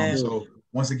 So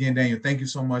once again, Daniel, thank you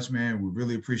so much, man. We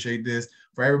really appreciate this.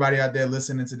 For everybody out there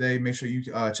listening today, make sure you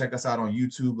check us out on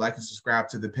YouTube, like and subscribe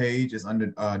to the page. It's under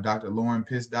Dr. Lauren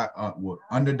Pitts,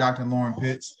 under Dr. Lauren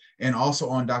Pitts, and also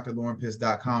on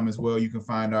drlaurenpitts.com as well. You can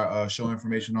find our show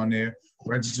information on there.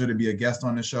 Register to be a guest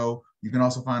on the show. You can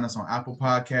also find us on Apple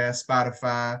Podcasts,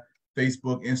 Spotify,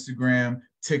 Facebook, Instagram,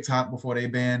 TikTok before they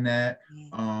ban that.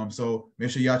 So make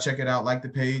sure y'all check it out, like the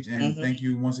page, and thank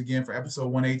you once again for episode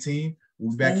 118.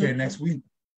 We'll be back here next week.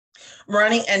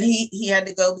 Ronnie, and he had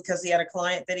to go because he had a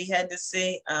client that he had to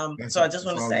see. So I just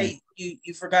want to say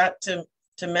you forgot to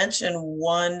mention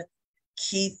one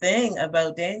key thing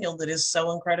about Daniel that is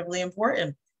so incredibly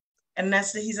important, and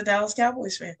that's that he's a Dallas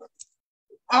Cowboys fan.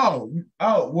 Oh,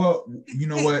 well, you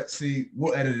know what? See,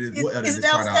 we'll edit it. He's a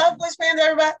Dallas Cowboys fan,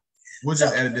 everybody. We'll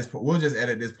just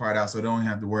edit this part out so they don't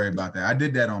have to worry about that. I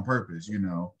did that on purpose, you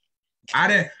know.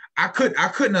 I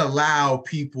couldn't allow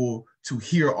people to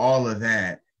hear all of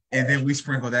that and then we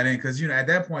sprinkle that in because, you know, at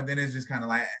that point then it's just kind of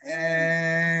like,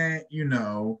 you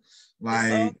know,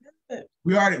 like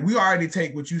we already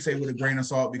take what you say with a grain of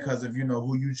salt because of, you know,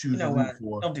 who you choose to root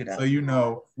for. Don't do that. So, you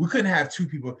know, we couldn't have two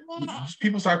people.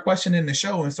 People start questioning the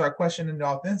show and start questioning the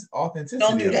authenticity.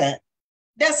 Don't do that.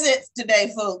 That's it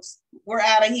today, folks. We're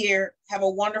out of here. Have a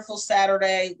wonderful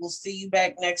Saturday. We'll see you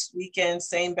back next weekend.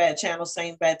 Same bad channel,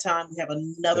 same bad time. We have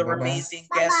another amazing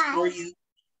guest for you.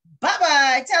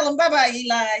 Bye-bye. Tell them bye-bye,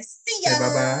 Eli. See ya. Say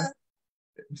bye-bye.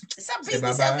 Stop beating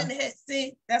yourself in the head.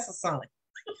 See, that's a sign.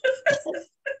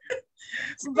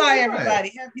 So bye,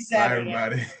 everybody. Happy Saturday.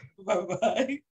 Bye, everybody. Bye-bye.